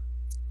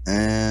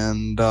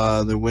 and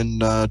they win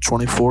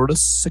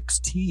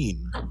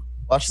 24-16.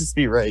 Watch this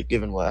be right,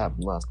 given what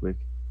happened last week.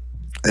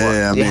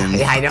 Yeah,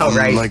 I know, I'm,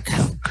 right? Like,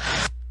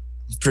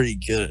 pretty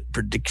good at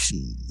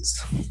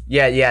predictions.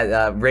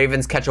 Yeah.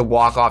 Ravens catch a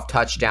walk-off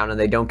touchdown and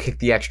they don't kick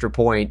the extra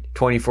point.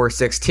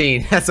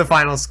 24-16. That's the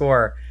final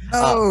score.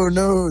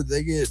 No,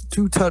 they get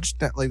 2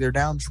 touchdowns. Like, they're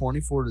down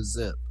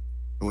 24-0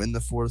 in the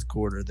fourth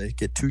quarter. They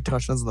get 2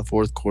 touchdowns in the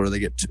fourth quarter. They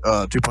get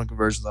 2-point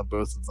conversions on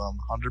both of them.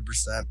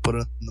 100%. Put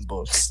it in the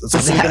books. That's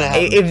what's gonna gonna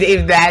happen.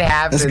 If that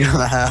happens, It's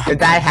gonna happen. if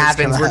that It's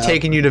happens, gonna we're happen.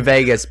 taking you to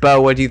Vegas.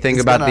 Bo, what do you think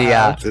It's about gonna the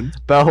happen.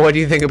 Bo? What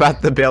do you think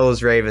about the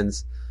Bills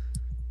Ravens?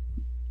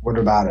 What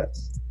about it?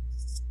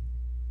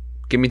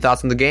 Give me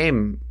thoughts on the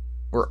game.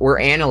 We're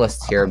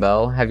analysts here,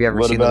 Bo. Have you ever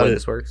What seen the about way it?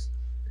 this works?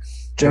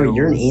 Joey,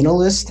 you're an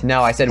analyst?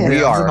 No, I said Yeah, we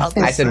I was are. about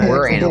to I said say.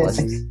 we're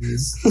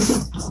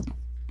analysts.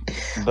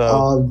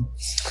 But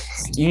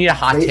You need a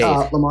hot take.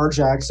 Lamar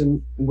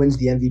Jackson wins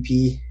the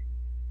MVP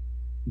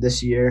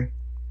this year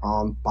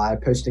by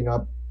posting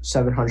up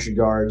 700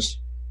 yards,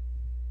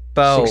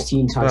 Bo,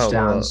 16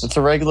 touchdowns. it's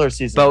a regular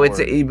season. Bo, it's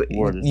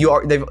award.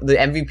 the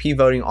MVP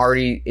voting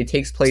already. It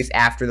takes place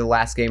after the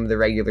last game of the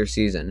regular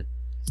season.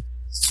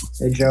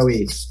 Hey,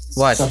 Joey.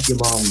 What? Suck your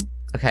mom.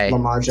 Okay,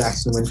 Lamar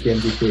Jackson wins the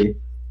MVP.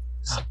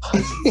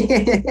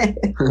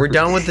 we're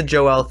done with the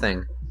Joel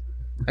thing.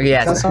 Okay,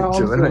 yes. That's how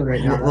I'm feeling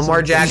right now.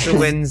 Lamar Jackson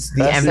wins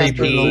the Best center in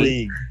the MVP.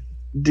 league.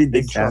 Dude,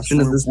 the Big caption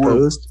shots of this for Woo.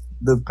 post,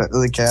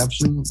 the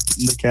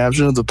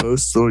caption of the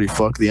post is already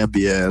fuck the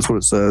NBA. That's what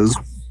it says.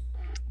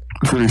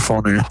 It's pretty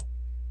funny.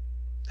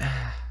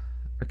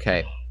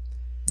 Okay.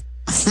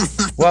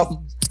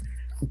 Well,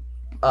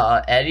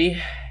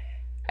 Eddie,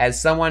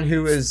 as someone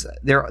who is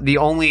the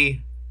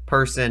only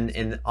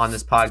person on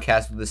this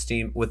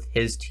podcast with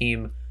his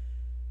team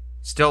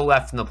still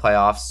left in the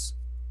playoffs,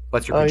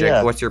 what's your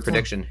yeah. What's your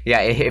prediction?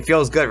 Yeah, it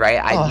feels good, right?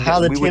 How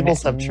the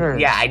tables have turned.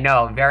 Yeah, I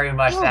know, very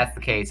much that's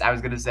the case. I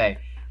was gonna say,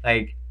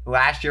 like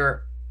last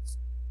year,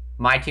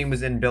 my team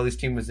was in, Billy's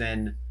team was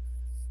in,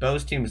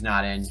 Bo's team was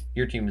not in,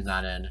 your team was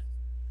not in,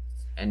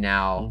 and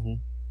now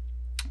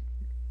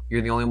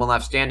you're the only one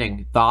left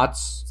standing.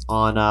 Thoughts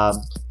on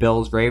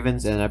Bills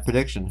Ravens and a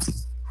prediction?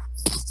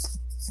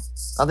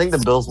 I think the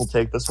Bills will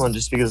take this one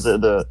just because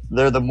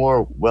they're the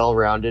more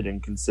well-rounded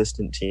and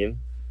consistent team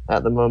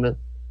at the moment,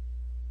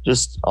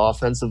 just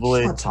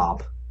offensively. Shut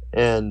up.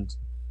 And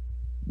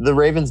the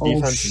Ravens'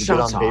 defense is good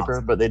on shut paper,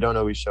 up. but they don't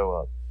always show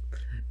up.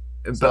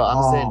 So But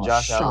I'm saying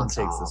Josh shut Allen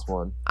takes up. this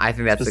one. I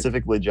think that's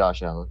Specifically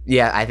Josh Allen.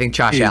 yeah. I think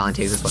Josh Allen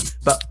takes this one.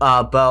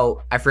 But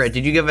Bo, I forget.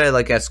 Did you give it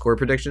like a score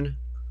prediction?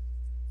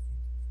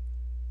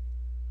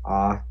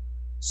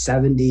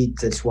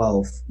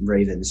 70-12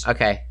 Ravens.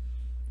 Okay.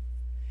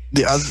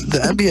 The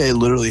NBA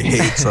literally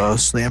hates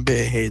us. The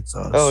NBA hates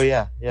us. Oh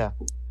yeah.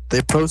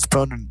 They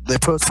postponed another. They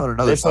postpone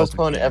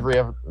Celtics game. every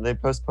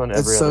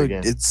It's so other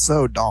game. it's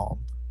so dumb.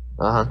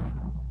 Uh huh.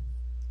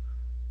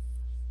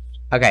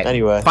 Okay.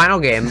 Anyway, Final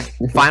game,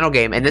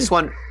 and this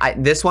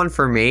one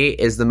for me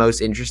is the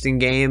most interesting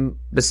game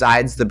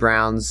besides the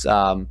Browns,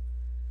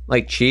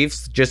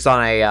 Chiefs. Just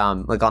on a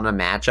on a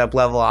matchup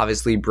level,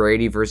 obviously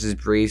Brady versus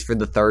Breeze for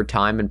the third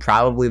time and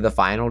probably the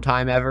final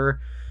time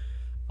ever.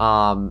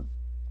 I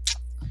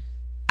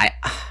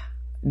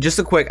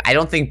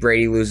don't think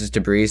Brady loses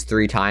to Breeze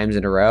 3 times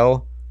in a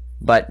row,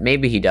 but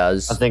maybe he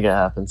does. I think it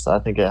happens. I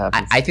think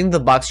the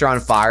Bucs are on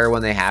fire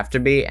when they have to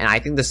be, and I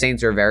think the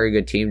Saints are a very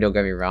good team. Don't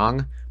get me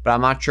wrong, but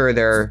I'm not sure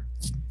they're.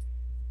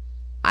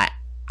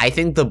 I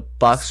think the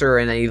Bucs are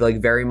in a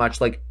very much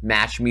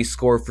match me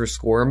score for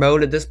score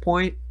mode at this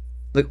point,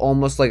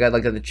 almost like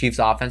the Chiefs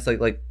offense.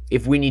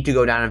 If we need to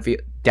go down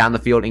the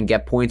field and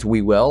get points,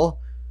 we will.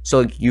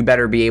 So you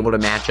better be able to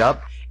match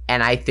up,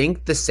 and I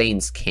think the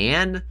Saints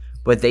can,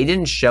 but they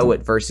didn't show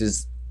it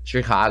versus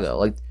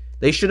Chicago.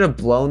 They should have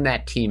blown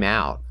that team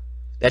out.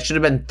 That should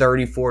have been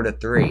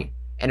 34-3,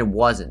 and it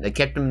wasn't. They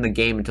kept them in the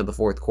game until the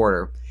fourth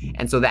quarter,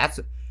 and so that's.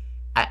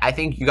 I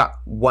think you got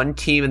one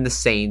team in the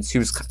Saints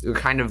who's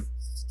kind of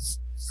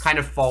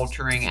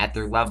faltering at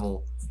their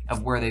level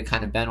of where they've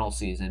kind of been all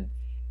season,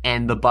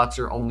 and the Bucs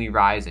are only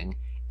rising.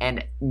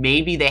 And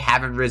maybe they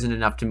haven't risen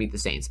enough to meet the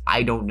Saints.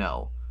 I don't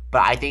know,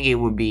 but I think it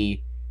would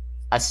be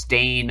a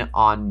stain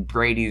on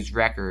Brady's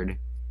record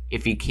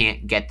if he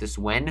can't get this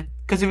win.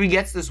 Because if he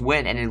gets this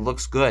win and it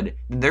looks good,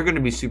 then they're going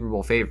to be Super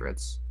Bowl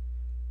favorites.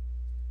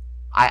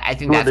 I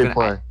think that's going to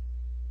play.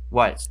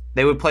 What?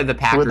 They would play the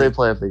Packers. Who would they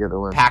play if they get the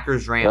win?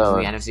 Packers, Rams in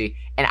the NFC.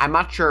 And I'm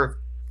not sure.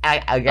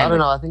 I don't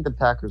know. I think the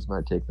Packers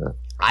might take that.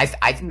 I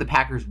think the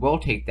Packers will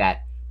take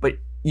that. But,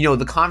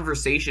 the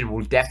conversation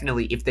will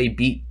definitely, if they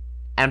beat,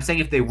 and I'm saying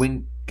if they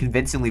win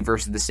convincingly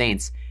versus the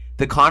Saints,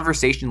 the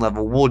conversation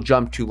level will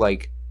jump to,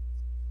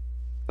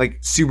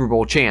 Super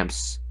Bowl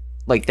champs.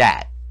 Like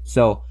that.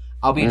 So,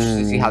 I'll be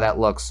interested to see how that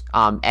looks.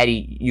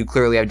 Eddie, you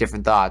clearly have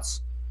different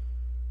thoughts.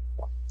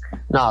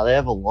 No, they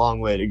have a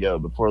long way to go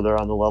before they're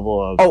on the level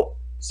of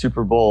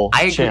Super Bowl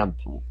champ.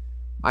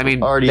 I mean,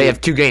 they have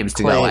 2 games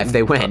to go if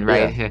they win,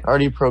 right? Yeah,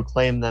 already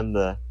proclaimed them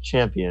the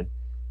champion.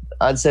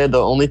 I'd say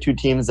the only 2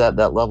 teams at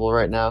that level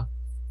right now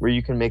where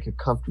you can make a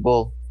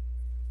comfortable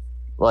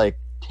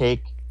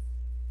take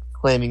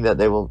claiming that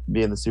they will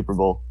be in the Super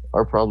Bowl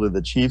are probably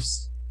the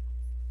Chiefs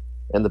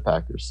and the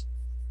Packers.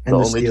 And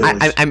the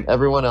Steelers.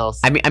 Everyone else.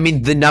 I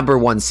mean the number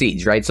 1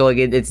 seeds, right? So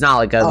it's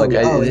not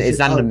it's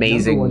not an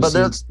amazing.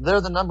 But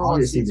they're the number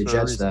 1 seeds. Obviously, the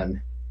Jets.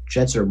 Then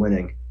Jets are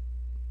winning.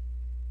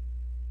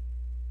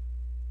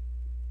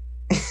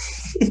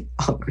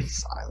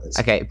 Silence.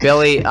 Okay,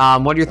 Billy.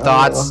 What are your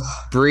thoughts?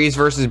 Breeze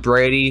versus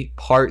Brady,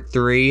 Part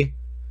 3.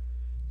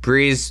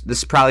 Breeze. This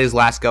is probably his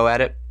last go at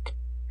it.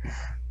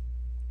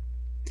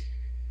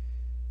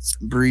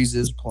 Breeze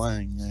is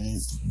playing,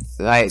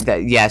 right?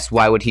 Yes.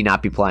 Why would he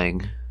not be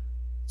playing?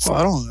 Well,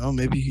 I don't know.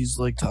 Maybe he's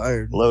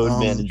tired. Load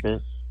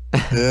management.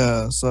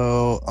 Yeah.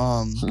 So,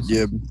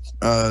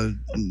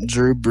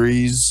 Drew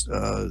Brees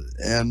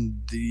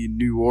and the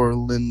New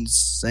Orleans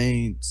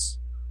Saints,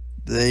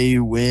 they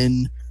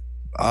win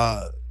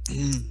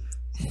 14-10.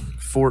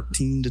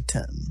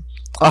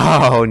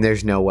 Oh,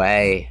 there's no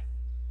way.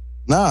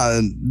 Nah,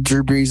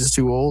 Drew Brees is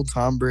too old.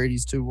 Tom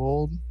Brady's too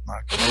old.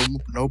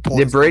 No points.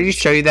 Did Brady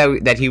show you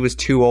that he was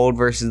too old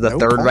versus the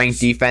third-ranked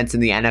defense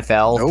in the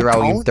NFL,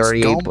 throwing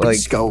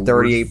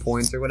 38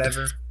 points or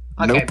whatever?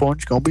 Okay. No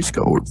points gonna be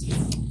scored.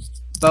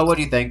 But what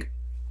do you think?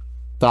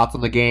 Thoughts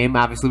on the game?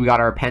 Obviously, we got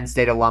our Penn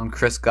State alum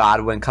Chris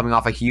Godwin coming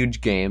off a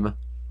huge game.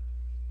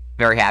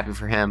 Very happy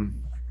for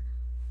him.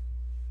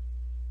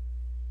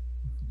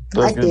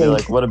 So it's gonna be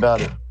what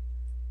about it?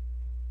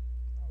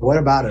 What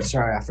about it?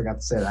 Sorry, I forgot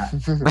to say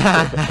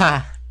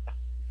that.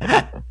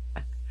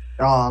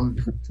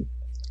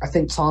 I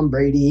think Tom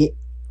Brady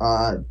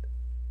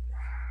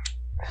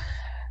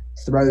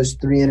throws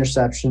 3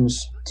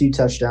 interceptions, 2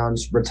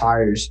 touchdowns,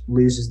 retires,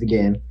 loses the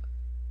game.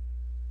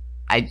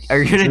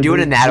 Are you gonna do it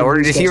in that Drew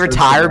order? Brees Does he gets hurt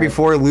retire tonight.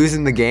 before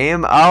losing the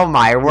game? Oh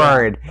my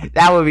word,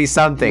 that would be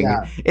something.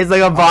 Yeah. It's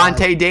like a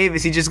Vontae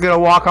Davis. He's just gonna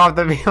walk off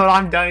the field.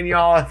 I'm done,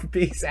 y'all.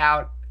 Peace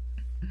out.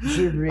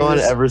 Drew No one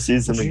Brees- ever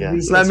sees him Drew again.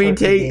 Brees Let gets me hurt in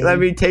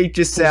the take game.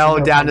 Giselle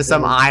Taysom down to Hill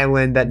some comes in.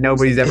 island that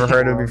nobody's ever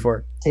heard of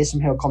before.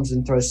 Taysom Hill comes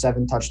in, throws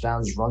 7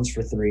 touchdowns, runs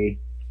for 3,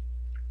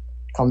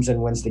 comes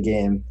in, wins the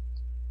game,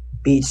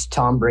 beats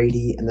Tom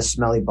Brady and the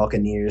smelly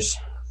Buccaneers.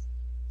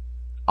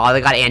 Oh,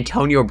 they got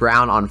Antonio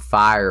Brown on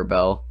fire,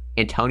 Bo.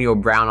 Antonio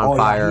Brown on Yeah,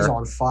 fire. he's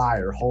on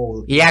fire.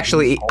 Holy, He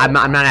actually, he's- I'm oh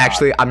not my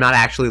God.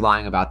 actually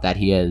lying about that.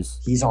 He is.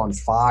 He's on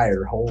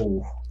fire.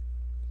 Oh,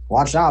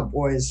 watch out,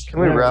 boys. Can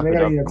we wrap We're it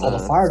gonna up need to call the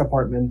now? fire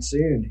department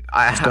soon.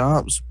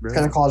 Stops, It's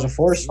gonna cause a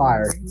forest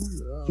fire.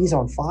 He's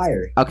on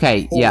fire.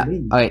 Okay, yeah.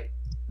 Holy. Okay,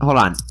 hold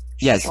on.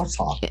 Yes, Shut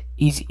up.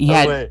 he Oh,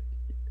 had wait.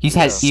 he's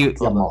had Yeah.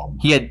 Your mom.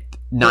 he had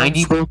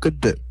 90 Smoke a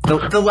dip.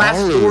 the last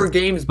Oh, 4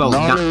 games, Bo.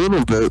 Not a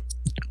little bit.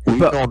 We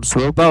But- don't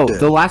smoke Bo, a dip.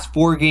 the last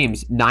 4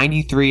 games,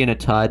 93 in a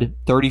tud,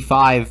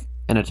 35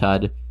 in a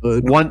tud,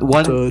 Good one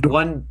Tud.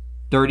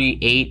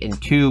 138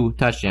 and 2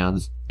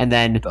 touchdowns, and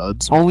then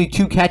duds. only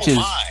 2 catches.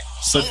 Oh my.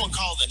 Someone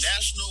called the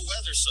National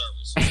Weather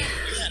Service. We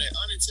had an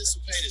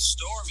unanticipated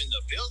storm in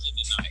the building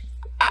tonight.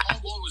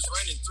 Homeboy was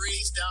running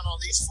threes down on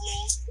these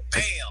fools.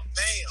 Bam,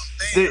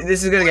 bam, bam.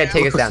 This is gonna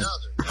take us down.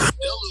 Another.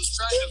 They'll lose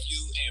track of you,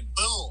 and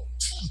boom,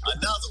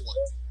 another one.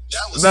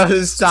 That was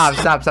No, stop.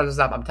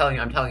 I'm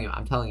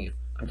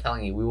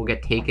telling you. We will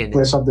get taken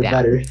Play something down.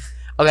 better.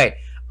 Okay.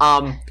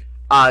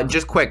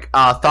 Just quick.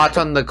 Thoughts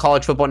on the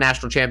college football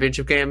national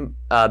championship game?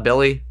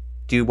 Billy,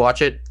 do you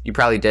watch it? You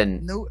probably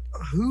didn't. No,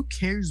 who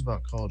cares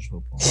about college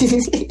football?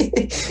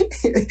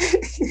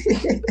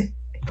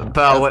 But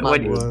That's what,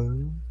 not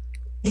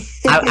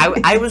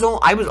I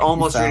was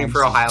almost You rooting found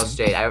for Ohio something.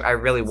 State. I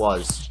really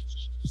was.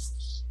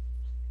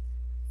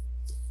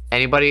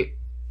 Anybody?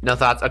 No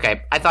thoughts?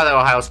 Okay. I thought that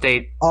Ohio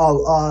State.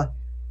 Favorite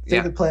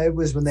Yeah. play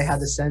was when they had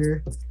the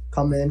center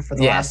come in for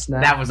the last Yes,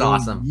 snap. that was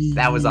awesome.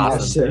 That was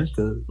awesome. Sick.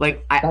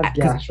 Like That's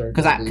gas right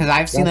because there, dude.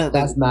 I've seen that's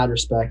that. mad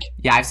respect.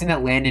 Yeah, I've seen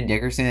that Landon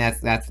Dickerson.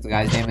 That's what the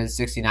guy's name is.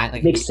 69.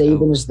 Like Nick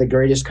Saban is the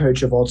greatest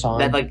coach of all time.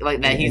 that like that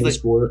in he's any like.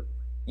 sport.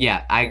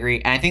 Yeah, I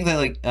agree, and I think that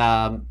like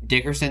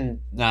Dickerson,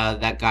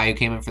 that guy who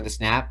came in for the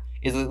snap,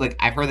 is like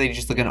I've heard they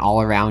just like an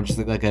all around, just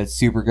like a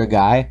super good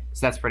guy.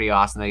 So that's pretty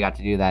awesome. They got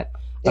to do that.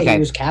 Yeah, Okay. he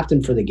was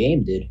captain for the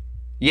game, dude.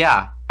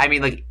 Yeah, I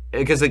mean like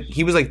because like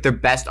he was like their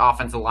best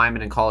offensive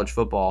lineman in college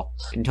football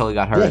until he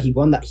got hurt. Yeah, he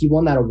won that. He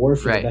won that award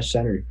for Right. the best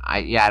center.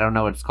 I don't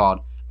know what it's called.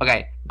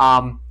 Okay,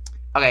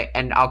 okay,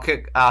 and I'll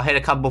hit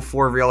a couple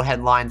 4 real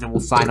headlines and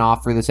we'll sign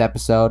off for this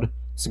episode.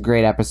 It's a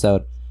great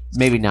episode.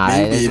 Maybe not.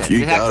 Maybe This- if you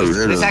this got actually,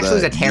 rid this of actually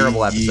is a that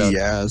terrible episode.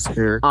 Yes,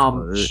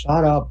 haircut,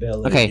 Shut up,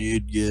 Billy. Okay.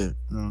 you'd get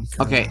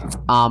Okay.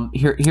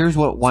 Here's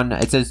what one.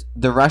 It says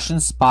the Russian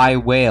spy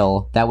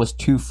whale that was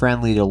too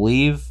friendly to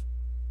leave.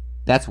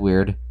 That's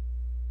weird.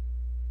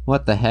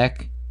 What the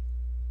heck?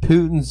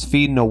 Putin's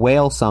feeding a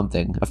whale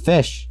something. A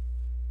fish.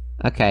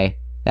 Okay,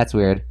 that's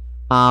weird.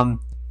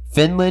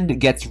 Finland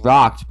gets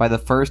rocked by the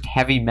first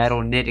heavy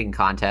metal knitting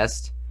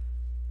contest.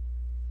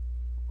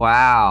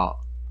 Wow,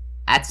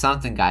 that's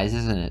something, guys,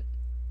 isn't it?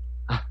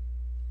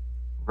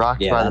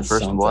 Rocked Yeah, by the that's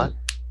first something. what?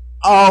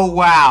 Oh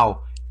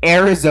wow!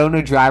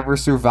 Arizona driver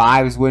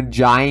survives when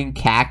giant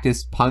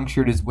cactus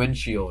punctured his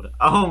windshield.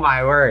 Oh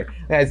my word,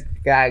 guys!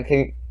 God,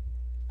 can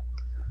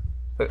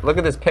you... look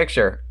at this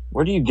picture?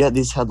 Where do you get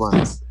these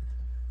headlines?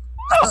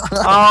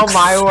 Oh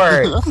my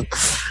word!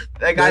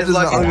 That guy's does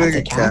not lucky. look like a That's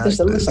a cactus.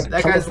 That looks like a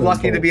That guy's telephone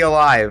lucky to pole. be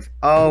alive.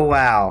 Oh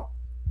wow.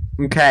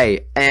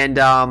 Okay, and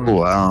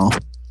Wow.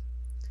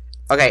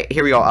 okay,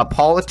 here we go. A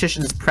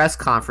politician's press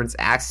conference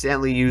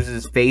accidentally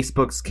uses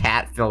Facebook's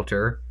cat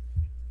filter.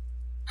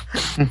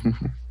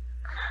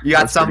 You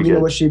got That's some. pretty You know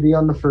good. what should be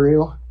on the for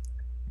real?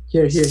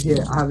 Here.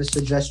 I have a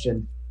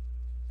suggestion.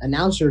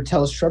 Announcer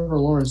tells Trevor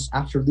Lawrence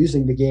after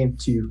losing the game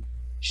to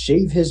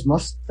shave his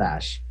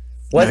mustache.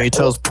 What? No, he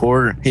tells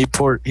poor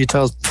Trevor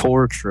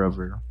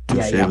to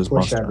Yeah, shave his poor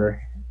mustache.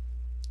 Trevor.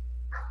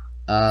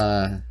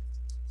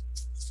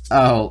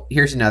 Oh,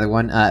 here's another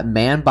one.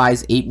 Man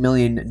buys $8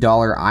 million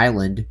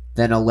island,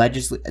 then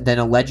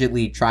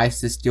allegedly tries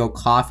to steal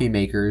coffee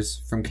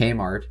makers from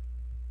Kmart,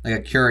 like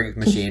a Keurig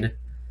machine.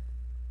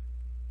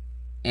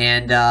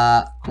 And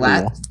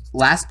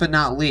last but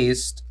not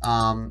least,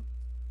 let's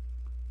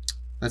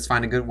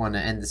find a good one to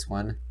end this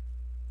one.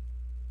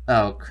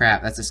 Oh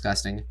crap, that's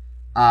disgusting.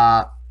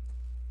 I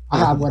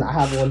have one.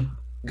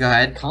 Go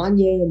ahead.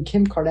 Kanye and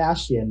Kim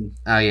Kardashian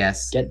Oh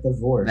yes, get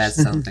divorced. that's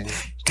something.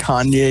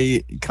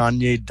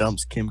 Kanye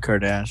dumps Kim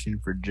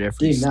Kardashian for Jeffree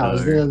Dude, no,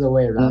 it's Star. the other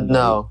way around.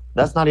 No,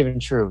 that's not even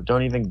true.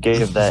 Don't even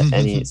give that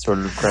any sort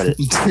of credit.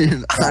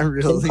 Dude, I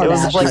really, Kim It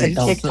was like a Kardashian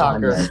dumped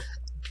TikToker.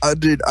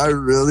 Kanye. I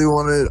really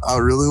wanted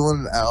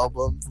an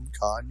album from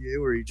Kanye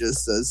where he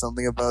just says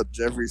something about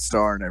Jeffree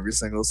Star in every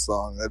single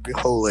song. That'd be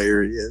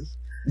hilarious.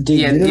 Dude,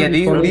 Yeah, you know yeah, what'd be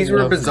these- funny? these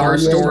were If bizarre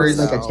Kanye had, stories.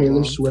 like a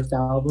Taylor Swift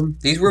album.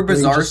 These were where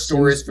he bizarre just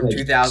stories sings, from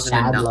like,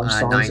 sad love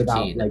songs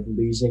about 2019. like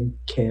losing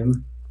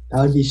Kim.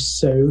 That would be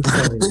so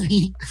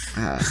funny.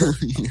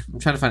 I'm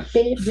trying to find.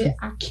 Baby,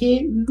 I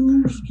can't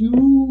lose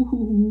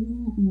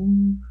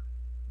you.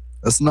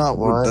 That's not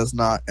What? That's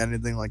not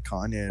anything like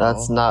Kanye. At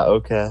That's all. not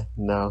okay.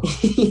 No.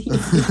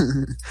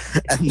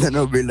 And then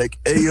it'll be like,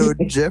 "Hey yo,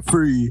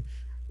 Jeffrey,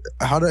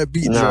 how did that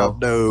beat No.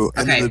 drop? No."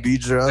 And Okay. then the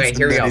beat drops, Okay,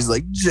 here and we then go. he's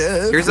like,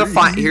 "Jeffrey." Here's a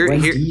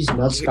When these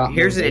nuts got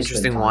here's more an bass than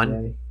interesting one.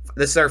 Kanye.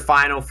 This is our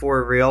final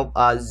for real.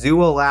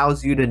 Zoo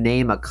allows you to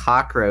name a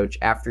cockroach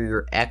after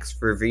your ex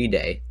for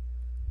V-Day.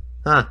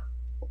 Huh.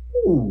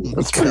 Ooh,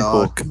 That's pretty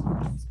cool. Cock.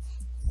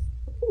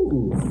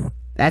 ooh.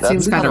 That That's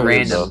seems kind of kinda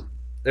weird,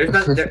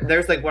 random.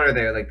 There's like, what are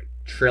there, like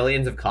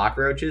trillions of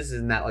cockroaches?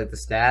 Isn't that like the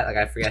stat? Like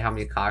I forget how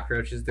many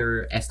cockroaches there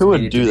are Who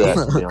estimated would do to be.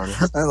 that, to be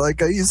honest? I like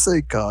how you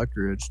say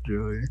cockroach,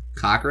 Joey.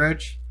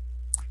 Cockroach?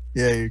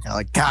 Yeah, you're kind of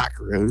like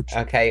cockroach.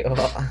 Okay,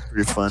 well,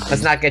 Pretty funny.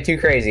 let's not get too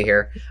crazy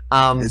here.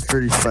 It's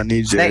pretty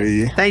funny,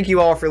 Joey. Thank you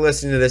all for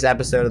listening to this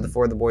episode of the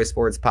For the Boys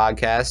Sports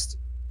podcast.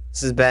 This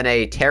has been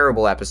a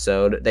terrible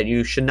episode that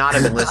you should not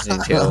have been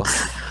listening to,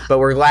 but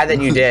we're glad that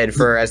you did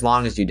for as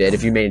long as you did,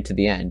 if you made it to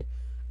the end.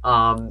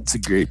 It's a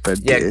great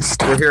Yeah,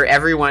 podcast. we're here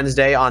every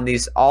Wednesday on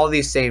all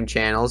these same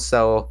channels,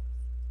 so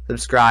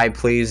subscribe,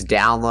 please,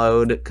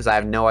 download, because I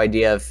have no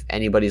idea if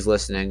anybody's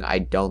listening. I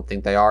don't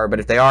think they are, but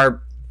if they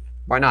are,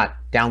 why not?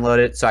 Download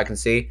it so I can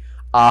see.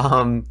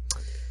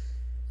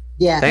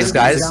 Yeah. Thanks,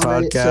 guys. This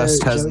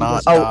podcast has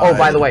not Oh,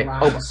 by the way,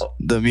 Relax.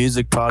 The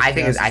music podcast. I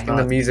think is the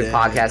not music dead.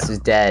 podcast is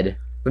dead,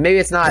 but maybe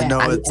it's not. Yeah, No,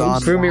 I- it's I-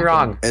 on. Prove me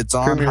wrong. It's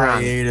Prove on me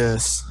wrong.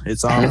 hiatus.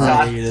 It's on It's on-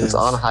 hiatus. It's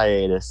on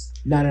hiatus.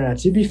 No.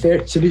 To be fair,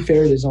 it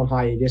is on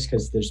hiatus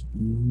because there's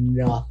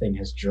nothing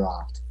has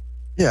dropped.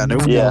 Yeah,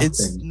 Yeah.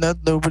 it's not.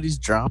 Nobody's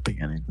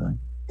dropping anything.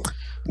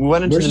 We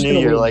went into We're the just new gonna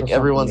year wait like until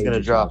everyone's something gonna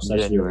major drop drops. in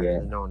That's really January.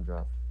 it. and No one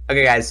dropped.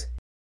 Okay, guys.